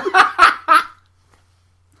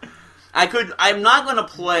 I'm not going to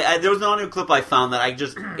play... there was an audio clip I found that I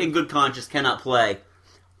just, in good conscience, cannot play.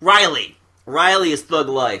 Riley. Riley is thug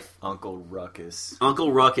life. Uncle Ruckus.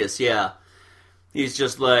 Uncle Ruckus, yeah. He's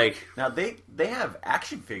just like... Now, they have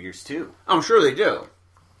action figures, too. I'm sure they do.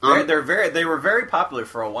 They were very popular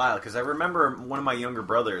for a while, because I remember one of my younger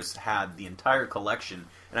brothers had the entire collection,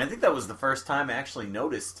 and I think that was the first time I actually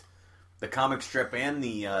noticed the comic strip and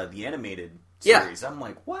the animated series. I'm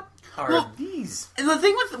like, what are these? And the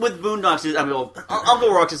thing with Boondocks is, I mean,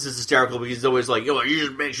 Uncle Ruckus is hysterical because he's always like, you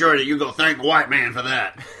just make sure that you go thank the white man for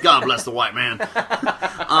that. God bless the white man.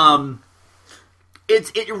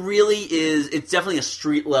 It really is. It's definitely a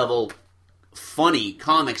street level funny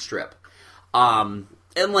comic strip. And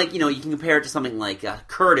like, you can compare it to something like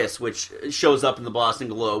Curtis, which shows up in the Boston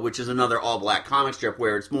Globe, which is another all black comic strip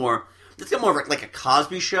where it's got more of like a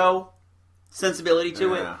Cosby Show sensibility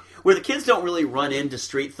to it, where the kids don't really run into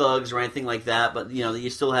street thugs or anything like that, but you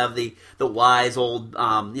still have the wise old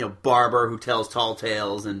barber who tells tall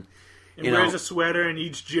tales and wears a sweater and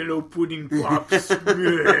eats Jello pudding pops. But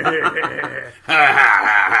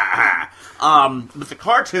the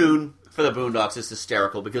cartoon for the Boondocks is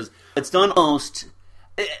hysterical because it's done almost.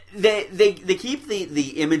 They keep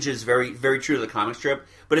the images very very true to the comic strip,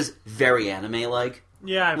 but it's very anime like.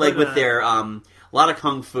 Yeah, like with their a lot of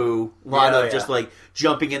kung fu, a lot of just like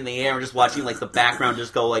jumping in the air and just watching like the background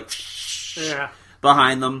just go like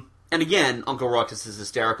behind them. And again, Uncle Ruckus is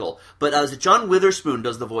hysterical. But John Witherspoon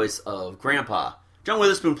does the voice of Grandpa. John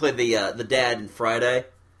Witherspoon played the dad in Friday.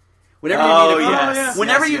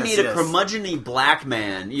 Whenever you need a curmudgeon-y black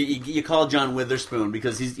man, you call John Witherspoon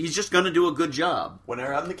because he's just going to do a good job. When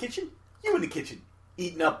I'm in the kitchen, you in the kitchen,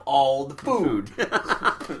 eating up all the food.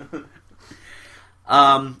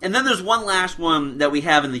 And then there's one last one that we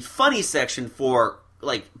have in the funny section for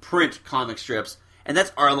like print comic strips, and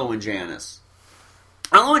that's Arlo and Janice.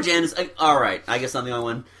 Arlo and Janice, all right, I guess I'm the only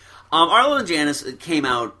one. Arlo and Janice came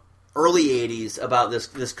out early 80s about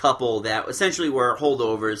this couple that essentially were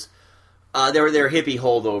holdovers. They were hippie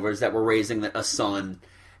holdovers that were raising a son,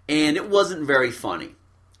 and it wasn't very funny.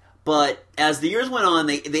 But as the years went on,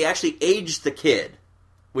 they actually aged the kid,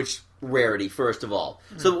 which rarity, first of all.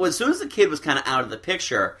 So as soon as the kid was kind of out of the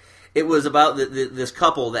picture, it was about this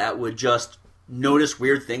couple that would just notice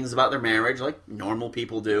weird things about their marriage, like normal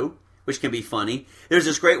people do, which can be funny. There's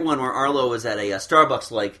this great one where Arlo was at a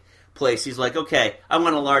Starbucks-like place. He's like, okay, I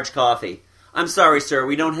want a large coffee. I'm sorry, sir,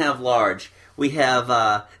 we don't have large. We have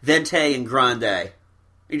Venti and Grande.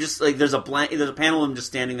 You just like there's a panel of them just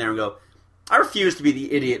standing there and go, I refuse to be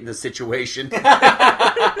the idiot in this situation.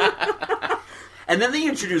 And then they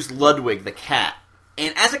introduced Ludwig the cat.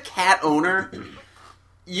 And as a cat owner,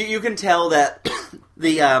 you can tell that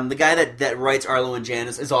the guy that writes Arlo and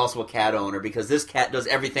Janice is also a cat owner because this cat does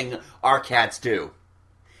everything our cats do.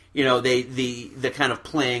 The kind of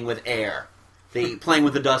playing with air, the playing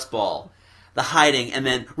with the dust ball, the hiding, and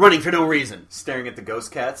then running for no reason. Staring at the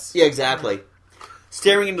ghost cats? Yeah, exactly.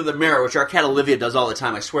 Staring into the mirror, which our cat Olivia does all the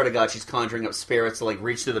time. I swear to God, she's conjuring up spirits to like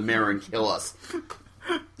reach through the mirror and kill us.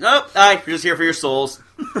 Nope, we're just here for your souls.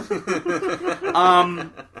 Too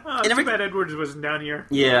bad Edwards wasn't down here.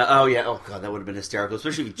 Yeah, oh God, that would have been hysterical,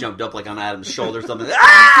 especially if he jumped up like on Adam's shoulder or something.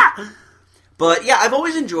 Ah! But yeah, I've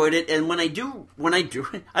always enjoyed it, and when I do,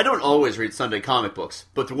 I don't always read Sunday comic books,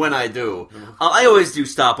 but when I do, I always do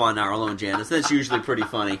stop on Arlo and Janice. That's usually pretty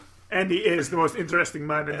funny. And he is the most interesting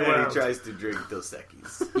man in the world. He tries to drink Dos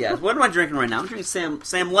Equis. Yeah, what am I drinking right now? I'm drinking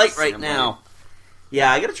Sam Light right now.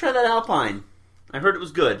 Yeah, I gotta try that Alpine. I heard it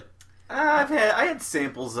was good. I had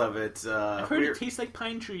samples of it. I heard it tastes like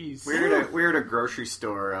pine trees. We were at a grocery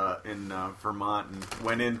store in Vermont and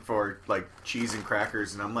went in for like cheese and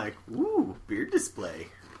crackers, and I'm like, ooh, beer display.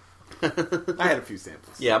 I had a few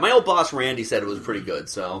samples. Yeah, my old boss Randy said it was pretty good,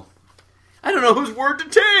 so I don't know whose word to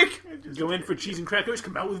take. Go in for cheese and crackers,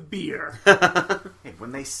 come out with beer. Hey,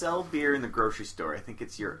 when they sell beer in the grocery store, I think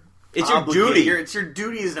it's your duty. It's your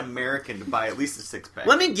duty as an American to buy at least a 6-pack.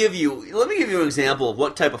 Let me give you an example of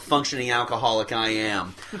what type of functioning alcoholic I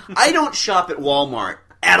am. I don't shop at Walmart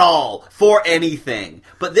at all for anything.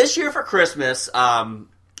 But this year for Christmas,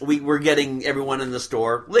 we were getting everyone in the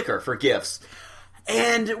store liquor for gifts.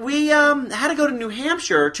 And we had to go to New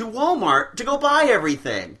Hampshire to Walmart to go buy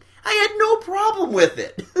everything. I had no problem with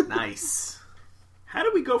it. Nice. How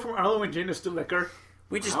do we go from Arlo and Janice to liquor?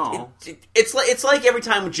 We just it's like every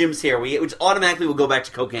time Jim's here, we automatically will go back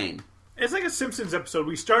to cocaine. It's like a Simpsons episode.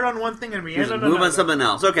 We start on one thing and we end on another. Move on something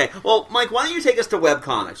else. Okay. Well, Mike, why don't you take us to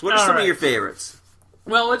webcomics? What are some of your favorites?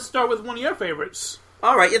 Well, let's start with one of your favorites.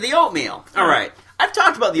 All right, the oatmeal. All right. I've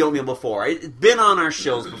talked about the oatmeal before. It's been on our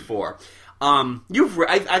shows before. I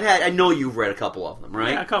know you've read a couple of them,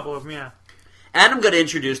 right? Yeah, a couple of them, yeah. Adam got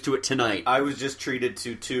introduced to it tonight. I was just treated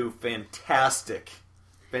to 2 fantastic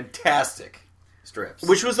strips.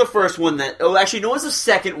 Which was the first one that... Oh, actually, no, it was the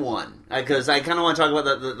second one. Because I kind of want to talk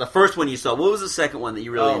about the first one you saw. What was the second one that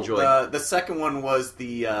you really enjoyed? The second one was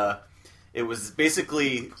it was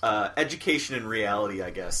basically education and reality, I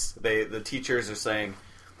guess. The teachers are saying,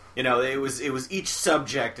 it was each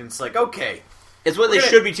subject, and it's like, okay, It's what they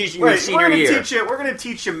should be teaching you in senior year. We're going to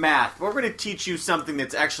teach you math. We're going to teach you something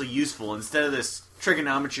that's actually useful instead of this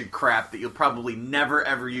trigonometry crap that you'll probably never,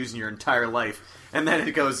 ever use in your entire life. And then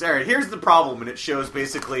it goes, all right, here's the problem, and it shows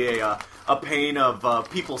basically a pane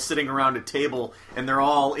of people sitting around a table, and they're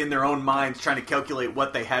all in their own minds trying to calculate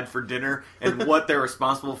what they had for dinner and what they're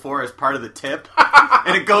responsible for as part of the tip.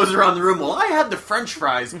 And it goes around the room, well, I had the French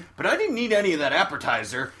fries, but I didn't need any of that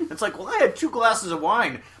appetizer. It's like, well, I had 2 glasses of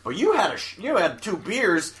wine, but you had 2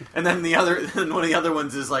 beers, and then one of the other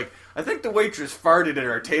ones is like, I think the waitress farted at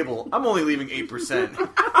our table. I'm only leaving 8%.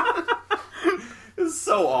 It's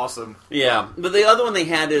so awesome. Yeah, but the other one they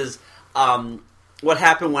had is what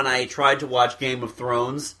happened when I tried to watch Game of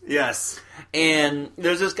Thrones. Yes. And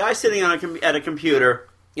there's this guy sitting at a computer.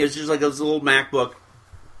 It's just like this little MacBook.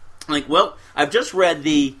 Like, well, I've just read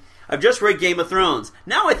Game of Thrones.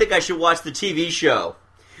 Now I think I should watch the TV show.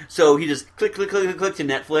 So he just click to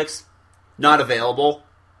Netflix. Not available.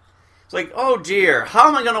 It's like, oh dear, how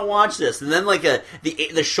am I going to watch this? And then like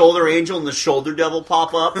the shoulder angel and the shoulder devil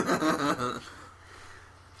pop up.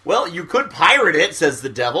 Well, you could pirate it, says the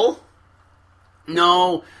devil.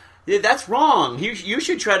 No, that's wrong. You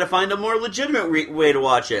should try to find a more legitimate way to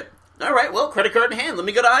watch it. All right, well, credit card in hand. Let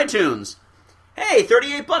me go to iTunes. Hey,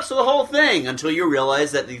 $38 for the whole thing, until you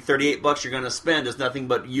realize that the $38 you're going to spend is nothing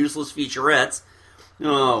but useless featurettes.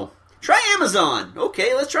 Oh, try Amazon.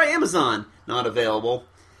 Okay, let's try Amazon. Not available.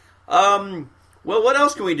 Well, what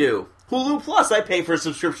else can we do? Hulu Plus, I pay for a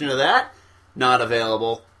subscription to that. Not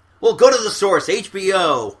available. Well, go to the source,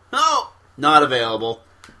 HBO. Oh, not available.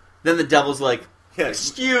 Then the devil's like,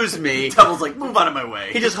 excuse me. The devil's like, move out of my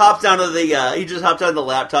way. He just hops down to the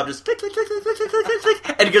laptop, just click, click, click, click, click, click, click,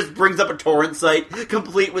 click, and he just brings up a torrent site,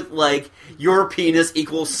 complete with, like, your penis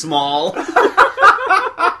equals small. Like,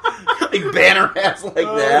 banner hats like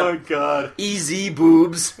that. Oh, my God. EZ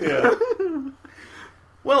boobs. Yeah.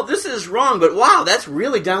 Well, this is wrong, but wow, that's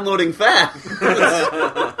really downloading fast.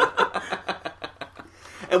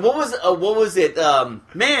 And what was it?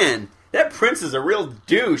 Man, that prince is a real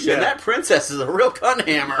douche, and that princess is a real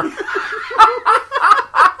cunhammer.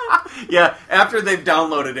 Yeah, after they've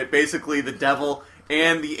downloaded it, basically the devil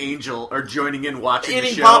and the angel are joining in watching the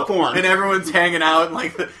show. Popcorn. And everyone's hanging out, and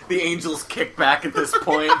like the angel's kicked back at this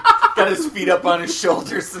point. Got his feet up on his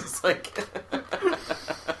shoulders. It's like...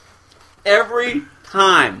 Every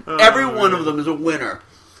time. Every one of them is a winner.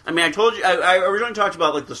 I mean, I told you, I originally talked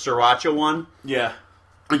about like the sriracha one. Yeah.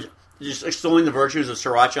 Just extolling the virtues of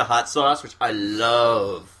sriracha hot sauce, which I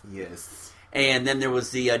love. Yes. And then there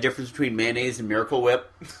was the difference between mayonnaise and Miracle Whip.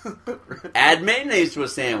 Add mayonnaise to a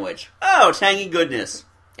sandwich. Oh, tangy goodness.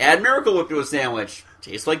 Add Miracle Whip to a sandwich.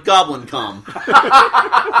 Tastes like goblin cum.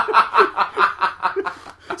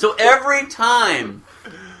 So every time,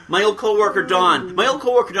 my old coworker Don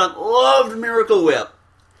loved Miracle Whip.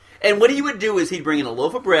 And what he would do is he'd bring in a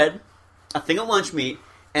loaf of bread, a thing of lunch meat,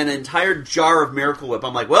 and an entire jar of Miracle Whip.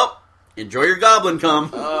 I'm like, well, enjoy your goblin cum.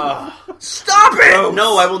 Stop it! Gross.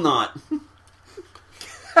 No, I will not.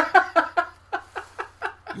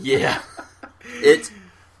 Yeah. It's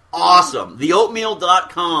awesome.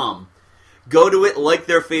 TheOatmeal.com. Go to it, like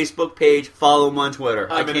their Facebook page, follow them on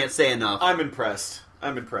Twitter. I can't say enough. I'm impressed.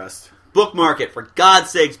 Bookmark it. For God's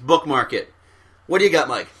sakes, bookmark it. What do you got,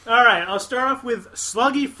 Mike? All right, I'll start off with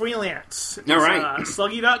Sluggy Freelance. All right.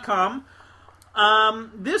 Sluggy.com.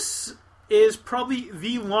 This is probably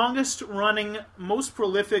the longest-running, most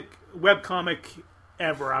prolific webcomic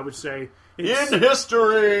ever, I would say. In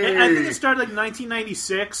history! I think it started like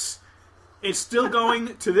 1996. It's still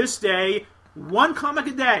going to this day. One comic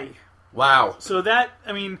a day. Wow. So that,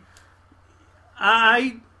 I mean,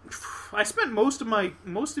 I spent most of my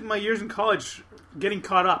years in college getting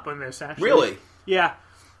caught up on this, actually. Really? Yeah.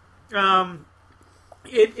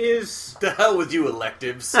 It is... The hell with you,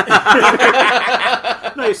 electives. No,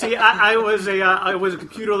 you see, I was a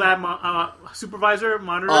computer lab supervisor,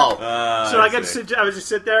 monitor. Oh. So I got to sit. I would just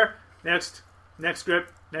sit there. Next strip.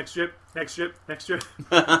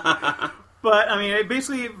 But I mean, it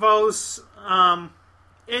basically involves.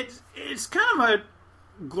 It's kind of a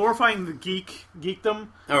glorifying the geekdom.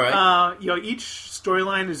 All right. Each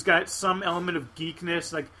storyline has got some element of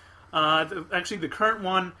geekness. Like, actually, the current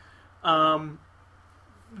one.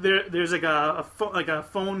 There's like a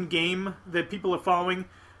phone game that people are following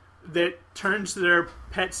that turns their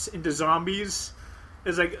pets into zombies.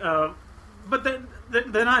 It's like, but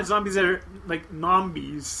they're not zombies. They're like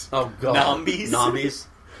nombies. Oh god, nombies.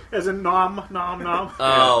 As in nom.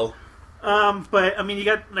 Oh. But I mean, you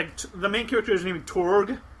got like the main character is named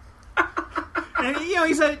Torg, and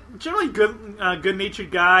he's a generally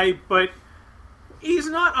good-natured guy, but he's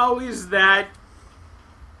not always that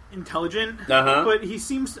intelligent, Uh-huh. but he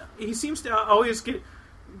seems to always get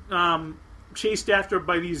chased after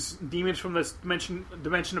by these demons from this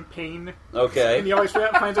dimension of pain. Okay. And he always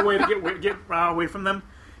finds a way to get away from them.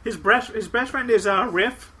 His best friend is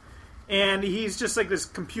Riff, and he's just like this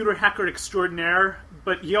computer hacker extraordinaire.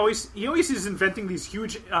 But he always is inventing these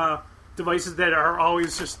huge devices that are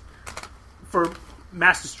always just for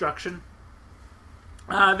mass destruction.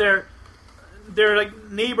 Their like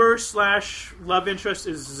neighbor / love interest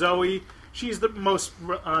is Zoe. She's the most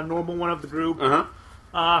normal one of the group.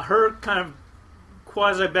 Uh-huh. Her kind of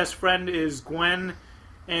quasi best friend is Gwen,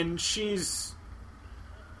 and she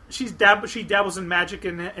dabbles in magic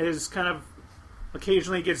and is kind of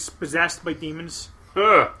occasionally gets possessed by demons.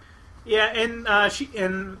 Huh. Yeah, and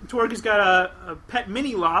Torgy's got a pet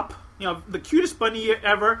mini lop, the cutest bunny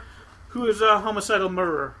ever, who is a homicidal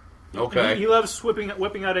murderer. Okay. He loves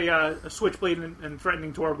whipping out a switchblade and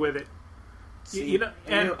threatening Torg with it. See,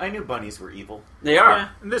 I knew bunnies were evil. They are. Yeah,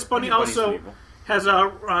 and this bunny also has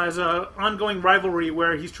a ongoing rivalry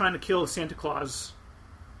where he's trying to kill Santa Claus.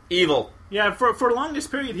 Evil. Yeah, for the longest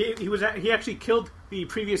period, he actually killed the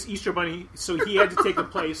previous Easter bunny, so he had to take the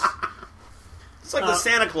place. It's like the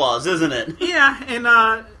Santa Claus, isn't it? Yeah, and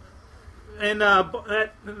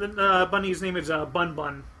that bunny's name is Bun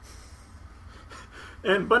Bun.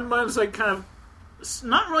 And Bun Bun's like kind of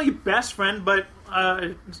not really best friend, but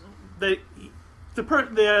the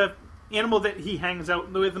animal that he hangs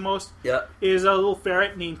out with the most is a little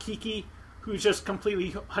ferret named Kiki, who's just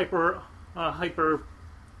completely hyper. Yeah.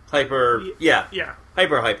 Hyper.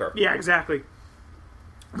 Yeah, exactly.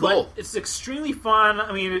 Cool. But it's extremely fun.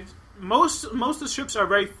 I mean, most of the strips are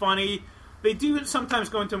very funny. They do sometimes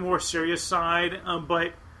go into a more serious side,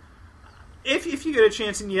 but if you get a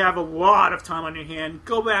chance and you have a lot of time on your hand,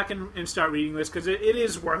 go back and start reading this, because it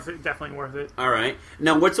is worth it. Definitely worth it. All right.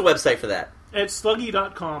 Now, what's the website for that? It's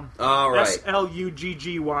sluggy.com. All right.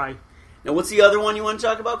 SLUGGY. Now, what's the other one you want to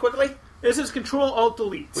talk about quickly? This is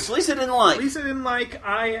Control-Alt-Delete. Which Lisa didn't like. Lisa didn't like.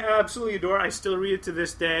 I absolutely adore. I still read it to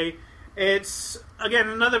this day. It's, again,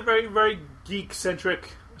 another very, very geek-centric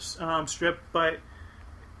strip, but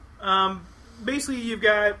basically you've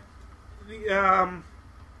got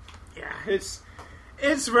it's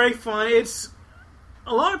very fun. It's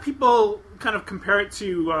a lot of people kind of compare it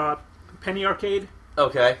to Penny Arcade.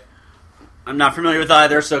 Okay. I'm not familiar with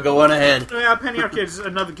either, so go on ahead. Yeah, Penny Arcade is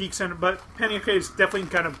another geek center, but Penny Arcade is definitely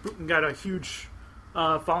kind of got a huge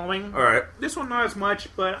following. All right. This one not as much,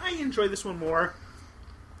 but I enjoy this one more.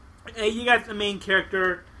 You got the main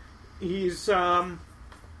character. He's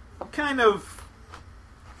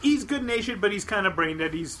he's good-natured, but he's kind of brain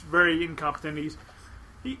dead. He's very incompetent.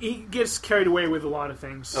 He gets carried away with a lot of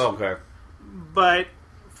things. Okay. But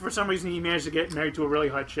for some reason, he managed to get married to a really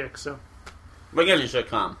hot chick. So. But again, it's a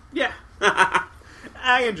sitcom. Yeah.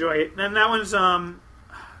 I enjoy it. And that one's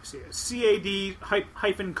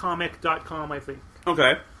CAD-comic.com, I think.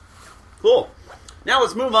 Okay. Cool. Now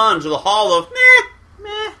let's move on to the Hall of meh.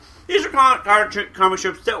 These are comic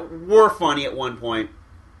strips that were funny at one point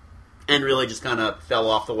and really just kind of fell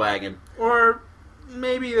off the wagon. Or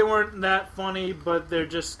maybe they weren't that funny, but they're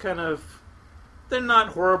just kind of... They're not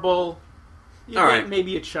horrible. You All get right.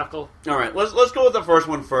 maybe a chuckle. All right, let's go with the first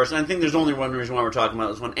one first. And I think there's only one reason why we're talking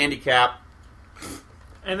about this one. Andy Cap.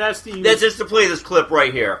 And that's just to play this clip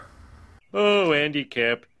right here. Oh, Andy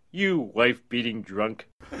Cap, you wife-beating drunk.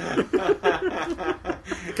 Because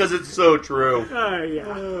it's so true. Yeah.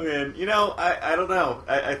 Oh man, I don't know.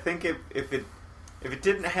 I think if it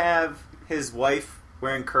didn't have his wife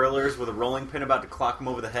wearing curlers with a rolling pin about to clock him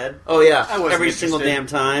over the head. Oh yeah, I wasn't every interested. single damn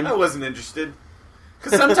time. I wasn't interested.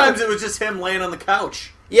 Because sometimes it was just him laying on the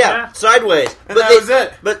couch. Yeah, sideways. And that was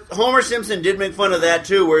it. But Homer Simpson did make fun of that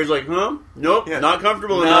too, where he's like, "Huh? Nope, not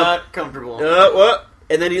comfortable enough. Not comfortable. What?"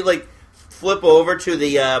 And then he'd like flip over to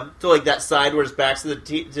the to like that side where his back's to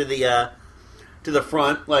the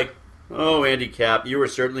front, like, "Oh, Andy Cap, you were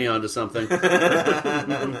certainly onto something."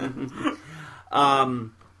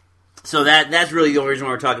 So that's really the only reason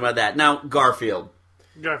why we're talking about that. Now, Garfield.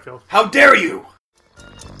 How dare you!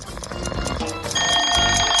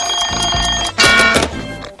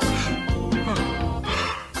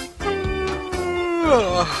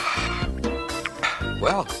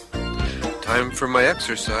 Well, time for my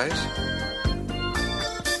exercise.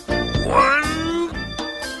 1.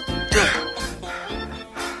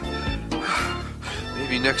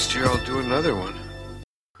 Maybe next year I'll do another one.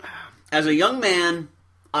 As a young man,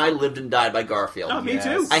 I lived and died by Garfield. Oh, me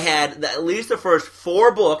too. I had at least the first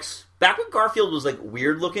 4 books. Back when Garfield was like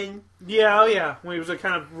weird looking. Yeah, oh yeah. When he was like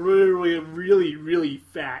kind of really, really, really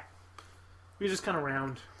fat. He was just kind of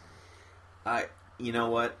round. You know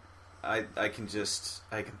what? I can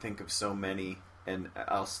think of so many, and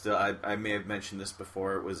I may have mentioned this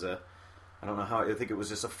before. It was I don't know how, I think it was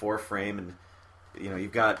just a 4-frame, and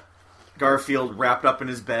you've got Garfield wrapped up in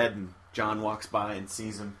his bed, and John walks by and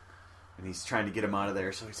sees him, and he's trying to get him out of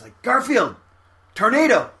there. So he's like, Garfield,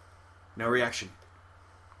 tornado, no reaction.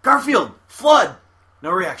 Garfield, flood, no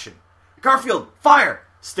reaction. Garfield, fire,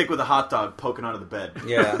 stick with a hot dog poking out of the bed.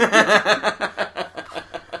 Yeah.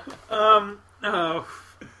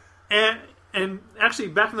 And actually,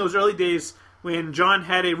 back in those early days when John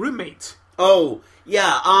had a roommate. Oh,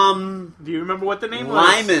 yeah. Do you remember what the name was?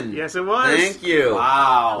 Lyman. Yes, it was. Thank you.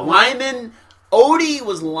 Wow. Lyman. Odie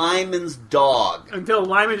was Lyman's dog. Until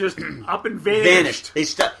Lyman just up and vanished.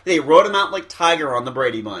 They wrote him out like Tiger on the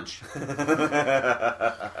Brady Bunch.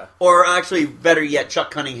 Or actually, better yet,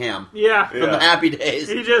 Chuck Cunningham. Yeah. From the Happy Days.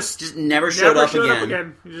 He just never showed up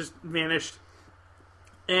again. He just vanished.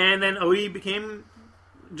 And then Odie became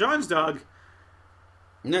John's dog.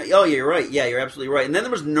 No, oh, you're right. Yeah, you're absolutely right. And then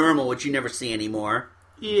there was Nermal, which you never see anymore.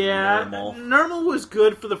 Yeah, Nermal was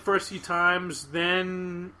good for the first few times.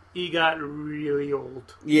 Then he got really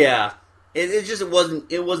old. Yeah, it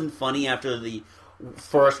wasn't funny after the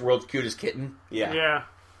first World's Cutest Kitten. Yeah, yeah.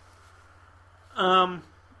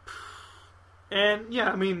 And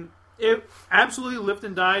yeah, I mean, it absolutely lived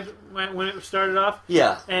and died when it started off.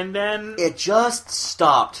 Yeah, and then it just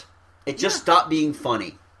stopped. It just stopped being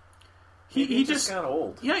funny. He just got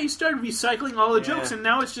old. Yeah, he started recycling all the jokes, and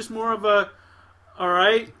now it's just more of a, all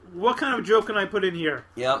right, what kind of joke can I put in here?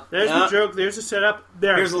 Yep. There's the joke. There's the setup.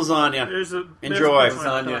 Here's lasagna. Enjoy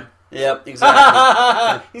lasagna. Yep,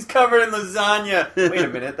 exactly. He's covered in lasagna. Wait a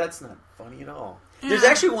minute, that's not funny at all. Yeah. There's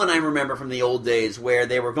actually one I remember from the old days where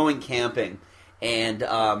they were going camping, and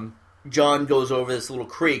John goes over this little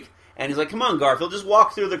creek, and he's like, "Come on, Garfield, just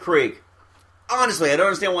walk through the creek." Honestly, I don't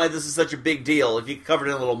understand why this is such a big deal if you covered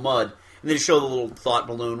it in a little mud. And then show the little thought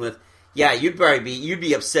balloon with, yeah, you'd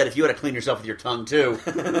be upset if you had to clean yourself with your tongue too.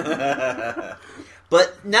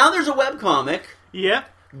 But now there's a webcomic. Yep.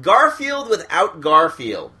 Garfield without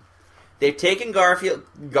Garfield. They've taken Garfield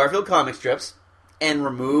comic strips and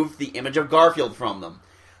removed the image of Garfield from them.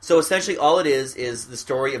 So essentially all it is the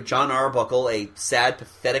story of John Arbuckle, a sad,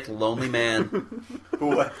 pathetic, lonely man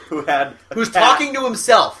who's talking to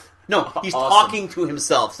himself. No, he's talking to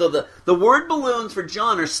himself. So the word balloons for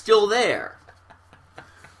John are still there.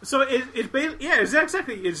 So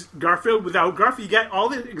exactly. It's Garfield without Garfield. You get all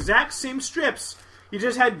the exact same strips. You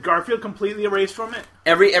just had Garfield completely erased from it.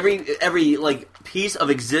 Every like piece of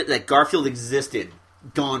that Garfield existed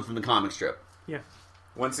gone from the comic strip. Yeah.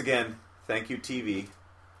 Once again, thank you TV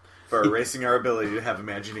for erasing our ability to have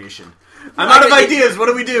imagination. I'm out of ideas. What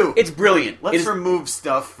do we do? It's brilliant. Let's remove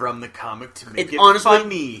stuff from the comic to make it honestly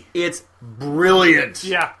funny. It's brilliant.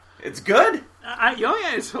 Yeah, it's good.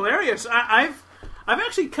 It's hilarious. I've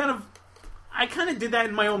actually kind of did that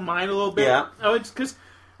in my own mind a little bit. Yeah. Because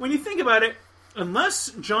when you think about it,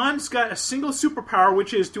 unless John's got a single superpower,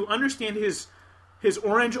 which is to understand his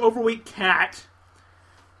orange overweight cat,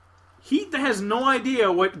 he has no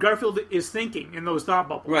idea what Garfield is thinking in those thought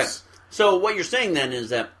bubbles. Right. So what you're saying then is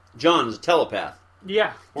that John is a telepath.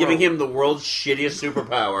 Yeah. Giving him the world's shittiest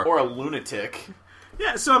superpower. Or a lunatic.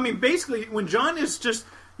 Yeah, so I mean, basically, when John is just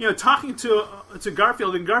talking to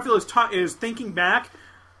Garfield, and Garfield is thinking back,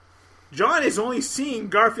 John is only seeing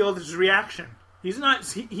Garfield's reaction. He's not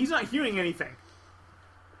hearing anything.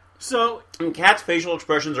 So, and cats' facial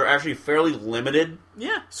expressions are actually fairly limited.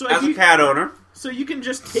 Yeah. So as a cat owner, so you can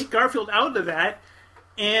just take Garfield out of that,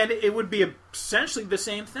 and it would be essentially the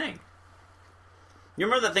same thing. You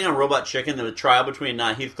remember that thing on Robot Chicken, the trial between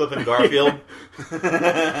Heathcliff and Garfield?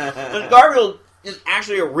 And Garfield is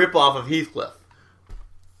actually a ripoff of Heathcliff.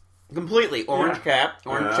 Completely. Orange cap,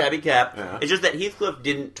 tabby cap. Yeah. It's just that Heathcliff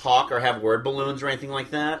didn't talk or have word balloons or anything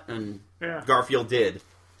like that, and Garfield did.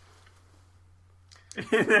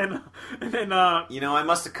 And then I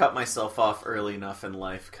must have cut myself off early enough in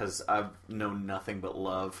life because I've known nothing but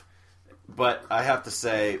love. But I have to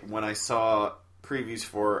say, when I saw previews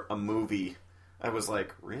for a movie, I was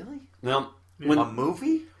like, really? Well, a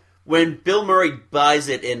movie? When Bill Murray buys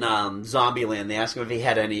it in Zombieland, they ask him if he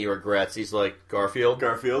had any regrets. He's like, Garfield?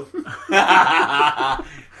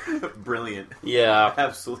 Brilliant. Yeah.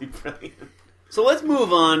 Absolutely brilliant. So let's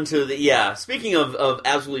move on to speaking of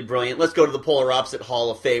absolutely brilliant, let's go to the Polar Opposite Hall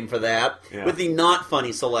of Fame for that, with the not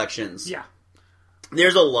funny selections. Yeah.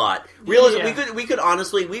 There's a lot. Realistically, we could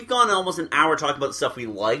honestly, we've gone almost an hour talking about the stuff we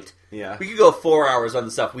liked. Yeah. We could go 4 hours on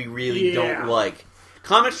the stuff we really don't like.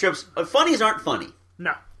 Comic strips, funnies aren't funny.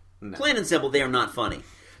 No. Plain and simple, they are not funny.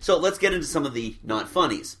 So let's get into some of the not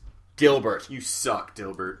funnies. Dilbert. You suck,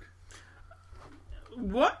 Dilbert.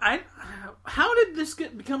 What? How did this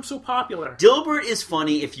become so popular? Dilbert is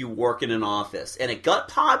funny if you work in an office, and it got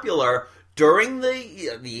popular during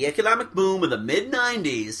the economic boom of the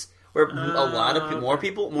mid-'90s, where a lot of more and more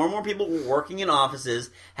people were working in offices,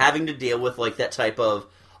 having to deal with like that type of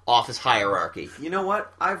office hierarchy. You know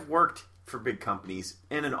what? I've worked for big companies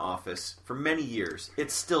in an office for many years.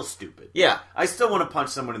 It's still stupid. Yeah. I still want to punch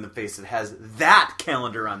someone in the face that has that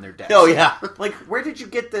calendar on their desk. Oh, yeah. Like, where did you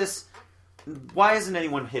get this? Why isn't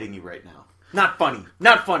anyone hitting you right now? Not funny.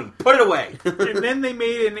 Not funny. Put it away. And then they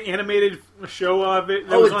made an animated show of it.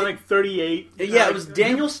 That was on like 38. Yeah, it was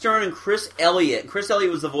Daniel Stern and Chris Elliott. Chris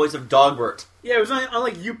Elliott was the voice of Dogbert. Yeah, it was on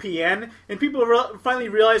like UPN, and people finally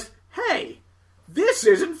realized, hey, this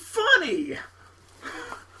isn't funny.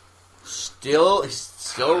 Still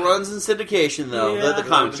runs in syndication though. Yeah. The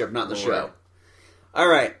comic strip, not the show. All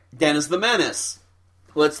right, Dennis the Menace.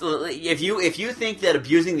 If you think that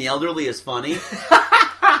abusing the elderly is funny,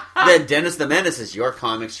 then Dennis the Menace is your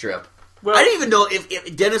comic strip. Well, I don't even know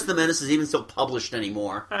if Dennis the Menace is even still published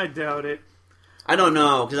anymore. I doubt it. I don't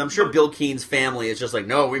know, because I'm sure Bill Keane's family is just like,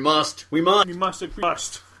 no, we must.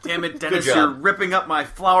 Damn it, Dennis, you're ripping up my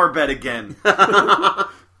flower bed again. Now,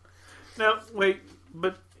 wait,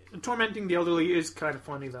 but tormenting the elderly is kind of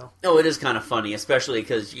funny, though. Oh, it is kind of funny, especially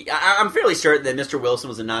because I'm fairly certain that Mr. Wilson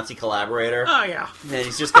was a Nazi collaborator. Oh, yeah. And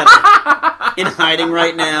he's just kind of in hiding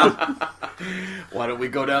right now. Why don't we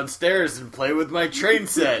go downstairs and play with my train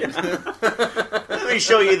set? Let me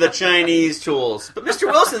show you the Chinese tools. But Mr.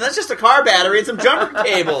 Wilson, that's just a car battery and some jumper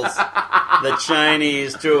cables. The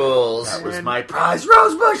Chinese tools. That was my prize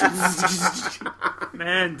rosebush.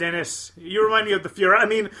 Man, Dennis, you remind me of the Fuhrer. I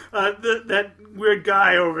mean, that weird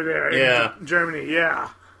guy over there in Germany, yeah.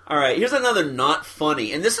 All right, here's another not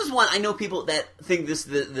funny. And this is one I know people that think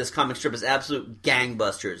this comic strip is absolute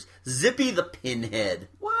gangbusters. Zippy the Pinhead.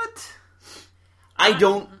 What? I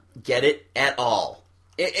don't get it at all.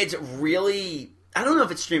 It's really... I don't know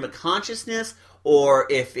if it's stream of consciousness or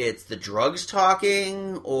if it's the drugs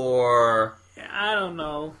talking or... I don't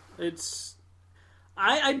know. It's...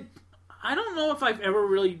 I don't know if I've ever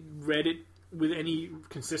really read it with any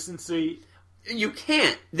consistency. You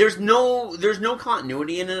can't. There's no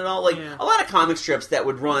continuity in it at all. Like a lot of comic strips that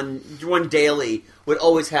would run daily would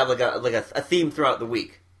always have like a theme throughout the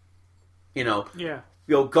week. You know. Yeah.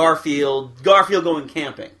 You know, Garfield going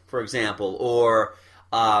camping, for example, or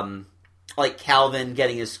like Calvin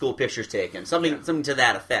getting his school pictures taken, something to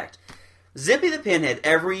that effect. Zippy the Pinhead,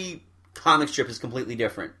 every comic strip is completely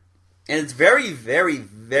different, and it's very, very,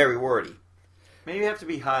 very wordy. Maybe you have to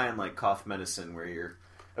be high on like cough medicine, where your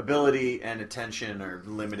ability and attention are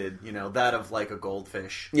limited. You know, that of like a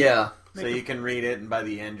goldfish. Yeah. So you can read it, and by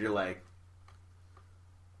the end, you're like,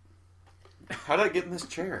 "How did I get in this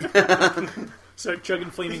chair?" Start chugging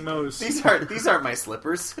Flaming Moe's. These aren't my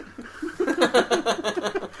slippers.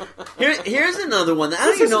 Here's another one.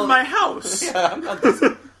 This isn't my house. Yeah, I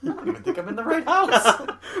don't even think I'm in the right house.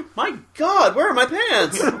 My God, where are my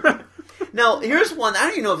pants? Now, here's one. I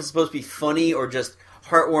don't even know if it's supposed to be funny or just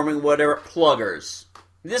heartwarming, whatever. Pluggers.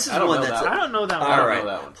 This is one that's... I don't know that one. All right.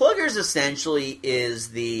 Pluggers essentially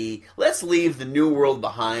is the... Let's leave the new world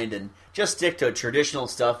behind and just stick to traditional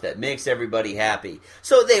stuff that makes everybody happy.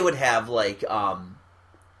 So they would have, like,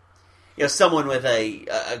 someone with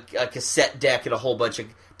a cassette deck and a whole bunch of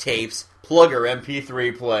tapes. Plugger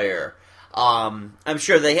MP3 player. I'm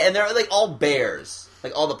sure and they're, like, all bears.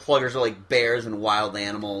 Like, all the pluggers are, like, bears and wild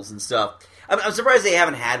animals and stuff. I'm surprised they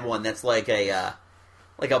haven't had one that's like a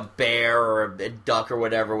bear or a duck or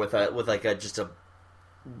whatever with just a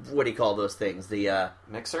what do you call those things? The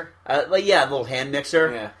mixer? A little hand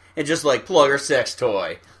mixer. Yeah. And just like plugger sex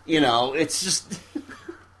toy. You know, it's just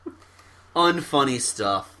unfunny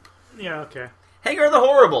stuff. Yeah, okay. Hagar the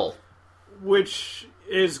Horrible. Which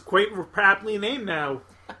is quite aptly named now.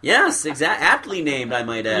 Yes, aptly named, I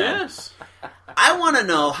might add. Yes. I want to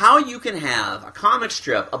know how you can have a comic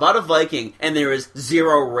strip about a Viking and there is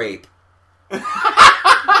zero rape.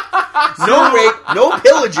 No rape, no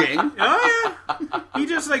pillaging. Oh, yeah. He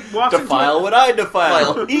just, like, walks defile what I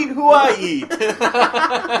defile. Eat who I eat.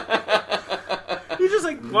 He just,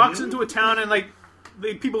 like, walks into a town and, like,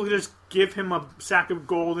 people just give him a sack of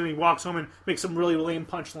gold and he walks home and makes some really lame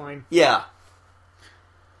punchline. Yeah.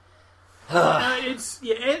 That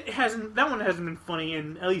one hasn't been funny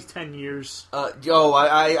in at least 10 years.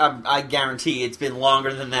 I guarantee it's been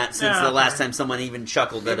longer than that since the last time someone even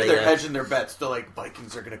chuckled at it. They're hedging their bets. They're like,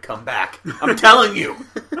 Vikings are going to come back. I'm telling you.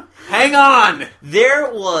 Hang on.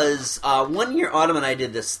 There was one year Autumn and I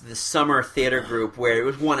did this summer theater group where it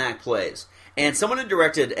was one-act plays. And someone had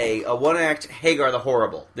directed a one-act Hagar the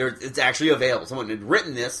Horrible. It's actually available. Someone had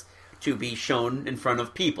written this, to be shown in front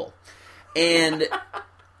of people. And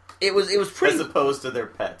it was pretty... As opposed to their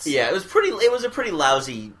pets. Yeah, it was a pretty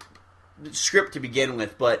lousy script to begin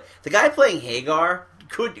with, but the guy playing Hagar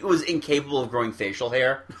was incapable of growing facial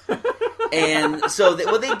hair. And so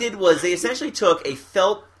what they did was they essentially took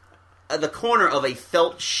the corner of a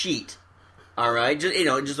felt sheet, all right,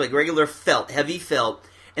 just like regular felt, heavy felt,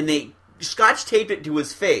 and they scotch taped it to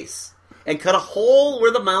his face and cut a hole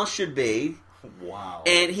where the mouth should be. Wow.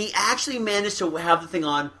 And he actually managed to have the thing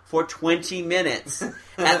on for 20 minutes.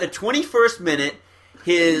 At the 21st minute,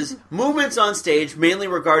 his movements on stage mainly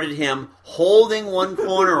regarded him holding one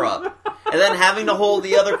corner up and then having to hold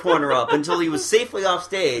the other corner up until he was safely off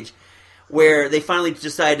stage, where they finally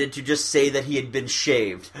decided to just say that he had been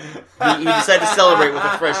shaved. He decided to celebrate with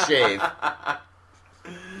a fresh shave.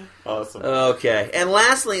 Awesome. Okay. And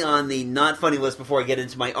lastly on the not funny list before I get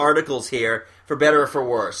into my articles here, for better or for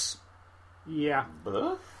worse. Yeah.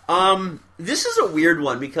 This is a weird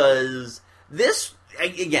one because this,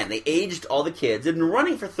 again, they aged all the kids. They'd been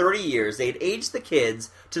running for 30 years. They had aged the kids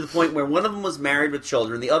to the point where one of them was married with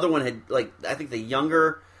children. The other one had, I think the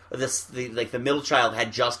younger, the middle child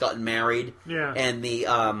had just gotten married. Yeah. And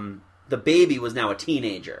the baby was now a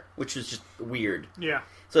teenager, which was just weird. Yeah.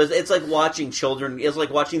 So it's like watching children, it's like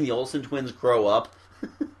watching the Olsen twins grow up.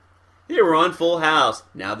 They were on Full House.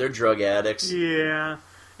 Now they're drug addicts. Yeah.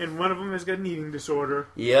 And one of them has got an eating disorder.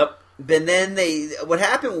 Yep. But then what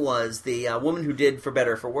happened was the woman who did For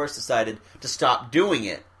Better or For Worse decided to stop doing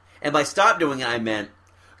it. And by stop doing it, I meant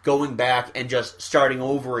going back and just starting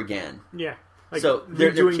over again. Yeah. So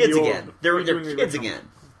they're kids again. They're kids again.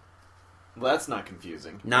 Well, that's not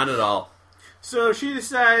confusing. Not at all. So she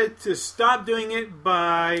decided to stop doing it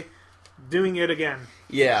by doing it again.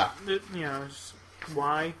 Yeah.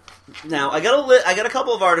 Why? Now, I got a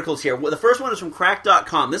couple of articles here. The first one is from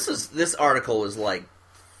Crack.com. This article is like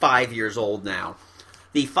 5 years old now.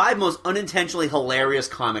 The 5 most unintentionally hilarious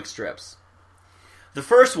comic strips. The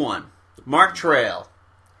first one, Mark Trail.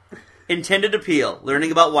 Intended appeal,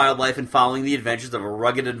 learning about wildlife and following the adventures of a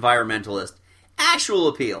rugged environmentalist. Actual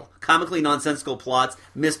appeal, comically nonsensical plots,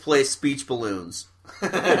 misplaced speech balloons.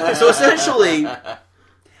 So essentially,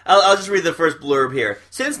 I'll just read the first blurb here.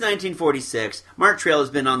 Since 1946, Mark Trail has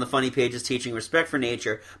been on the funny pages teaching respect for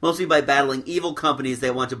nature, mostly by battling evil companies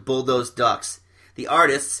that want to bulldoze ducks. The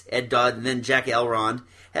artists, Ed Dodd and then Jack Elrond,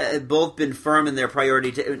 have both been firm in their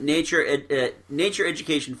priority to nature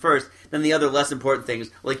education first, then the other less important things,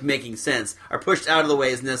 like making sense, are pushed out of the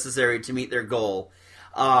way as necessary to meet their goal.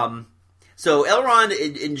 So Elrond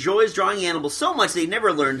enjoys drawing animals so much that he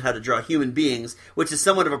never learned how to draw human beings, which is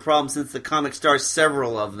somewhat of a problem since the comic stars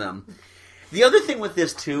several of them. The other thing with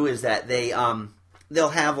this, too, is that they'll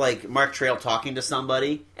have, like, Mark Trail talking to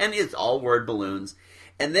somebody, and it's all word balloons,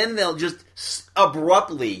 and then they'll just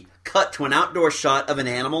abruptly cut to an outdoor shot of an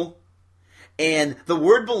animal, and the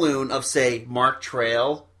word balloon of, say, Mark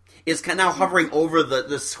Trail is now hovering over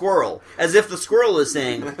the squirrel, as if the squirrel is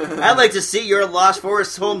saying, I'd like to see your lost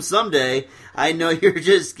forest home someday. I know you're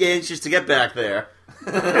just anxious to get back there.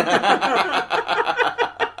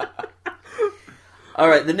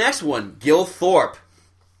 Alright, the next one, Gil Thorpe.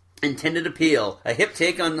 Intended appeal, a hip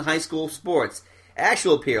take on high school sports.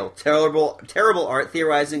 Actual appeal, terrible art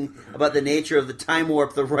theorizing about the nature of the time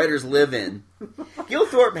warp the writers live in. Gil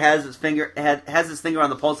Thorpe has his finger on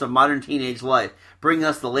the pulse of modern teenage life, bringing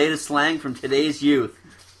us the latest slang from today's youth.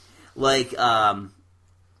 Like, I'm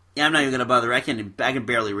not even going to bother. I can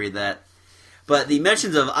barely read that. But the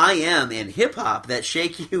mentions of I am and hip hop that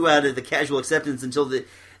shake you out of the casual acceptance until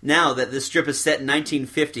now that this strip is set in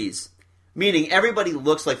 1950s, meaning everybody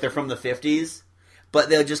looks like they're from the 50s, but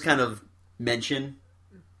they'll just kind of mention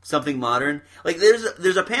something modern. Like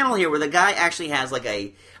there's a panel here where the guy actually has like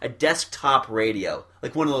a desktop radio,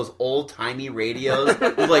 like one of those old timey radios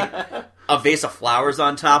with like a vase of flowers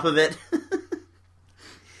on top of it.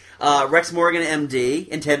 Rex Morgan, MD,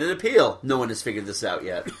 intended appeal. No one has figured this out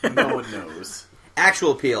yet. No one knows.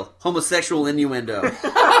 Actual appeal, homosexual innuendo.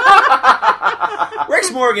 Rex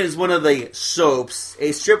Morgan is one of the soaps,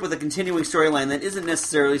 a strip with a continuing storyline that isn't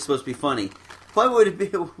necessarily supposed to be funny. Why would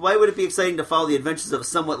it be exciting to follow the adventures of a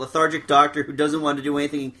somewhat lethargic doctor who doesn't want to do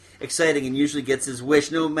anything exciting and usually gets his wish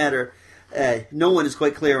no one is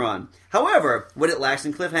quite clear on. However, what it lacks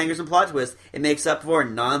in cliffhangers and plot twists, it makes up for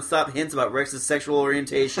non-stop hints about Rex's sexual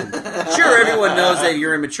orientation. Sure, everyone knows that if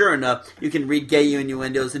you're immature enough, you can read gay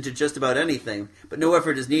innuendos into just about anything, but no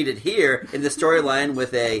effort is needed here in the storyline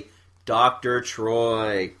with a Dr.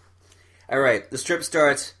 Troy. Alright, the strip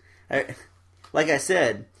starts. Like I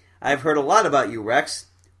said, I've heard a lot about you, Rex.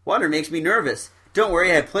 Water makes me nervous. Don't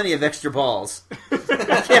worry, I had plenty of extra balls.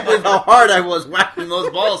 I can't believe how hard I was whacking those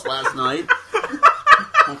balls last night.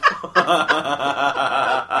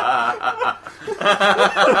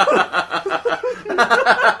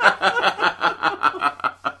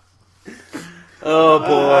 Oh,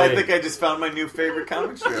 boy. I think I just found my new favorite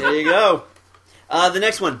comic strip. There you go. The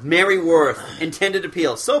next one, Mary Worth. Intended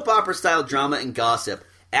appeal, soap opera-style drama and gossip.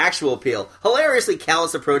 Actual appeal, hilariously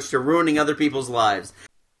callous approach to ruining other people's lives.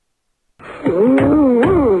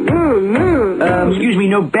 Excuse me,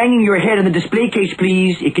 no banging your head on the display case,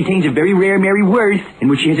 please. It contains a very rare Mary Worth, in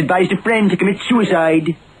which she has advised a friend to commit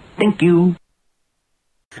suicide. Thank you.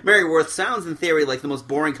 Mary Worth sounds, in theory, like the most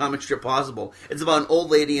boring comic strip possible. It's about an old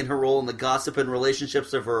lady and her role in the gossip and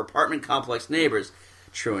relationships of her apartment complex neighbors.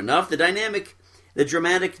 True enough, the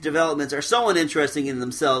dramatic developments are so uninteresting in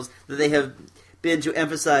themselves that they have been to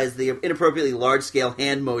emphasize the inappropriately large-scale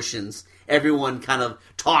hand motions. Everyone kind of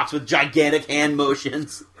talks with gigantic hand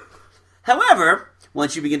motions. However,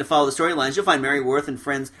 once you begin to follow the storylines, you'll find Mary Worth and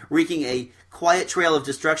friends wreaking a quiet trail of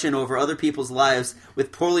destruction over other people's lives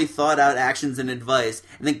with poorly thought-out actions and advice,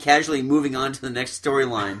 and then casually moving on to the next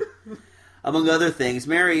storyline. Among other things,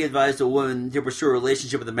 Mary advised a woman to pursue a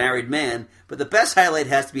relationship with a married man, but the best highlight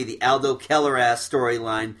has to be the Aldo Keller-ass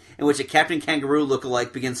storyline, in which a Captain Kangaroo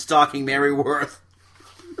lookalike begins stalking Mary Worth.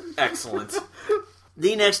 Excellent.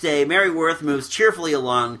 The next day, Mary Worth moves cheerfully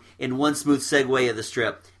along in one smooth segue of the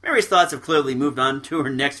strip. Mary's thoughts have clearly moved on to her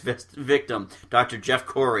next victim, Dr. Jeff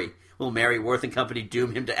Corey. Will Mary Worth and company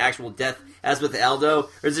doom him to actual death, as with Aldo,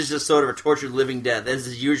 or is this just sort of a tortured living death, as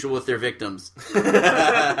is usual with their victims?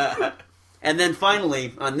 And then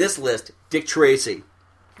finally, on this list, Dick Tracy.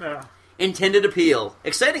 Intended appeal.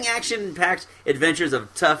 Exciting action-packed adventures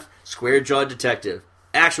of tough, square-jawed detective.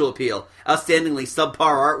 Actual appeal. Outstandingly subpar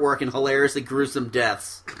artwork and hilariously gruesome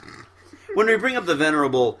deaths. When we bring up the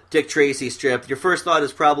venerable Dick Tracy strip, your first thought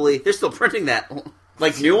is probably, they're still printing that.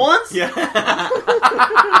 Like new ones? Yeah.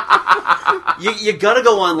 You gotta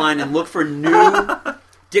go online and look for new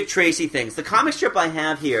Dick Tracy things. The comic strip I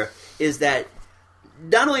have here is that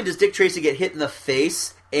not only does Dick Tracy get hit in the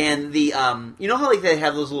face, and the, you know how like they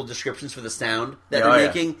have those little descriptions for the sound that they're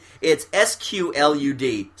making? It's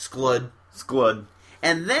S-Q-L-U-D. Sklud. Sklud.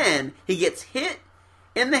 And then he gets hit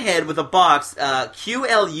in the head with a box,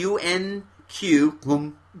 Q-L-U-N-Q.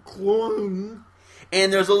 Clum.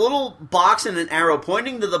 And there's a little box and an arrow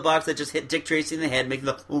pointing to the box that just hit Dick Tracy in the head, making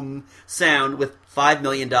the boom sound with $5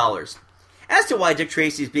 million. As to why Dick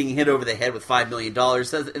Tracy is being hit over the head with $5 million,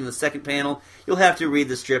 says in the second panel, you'll have to read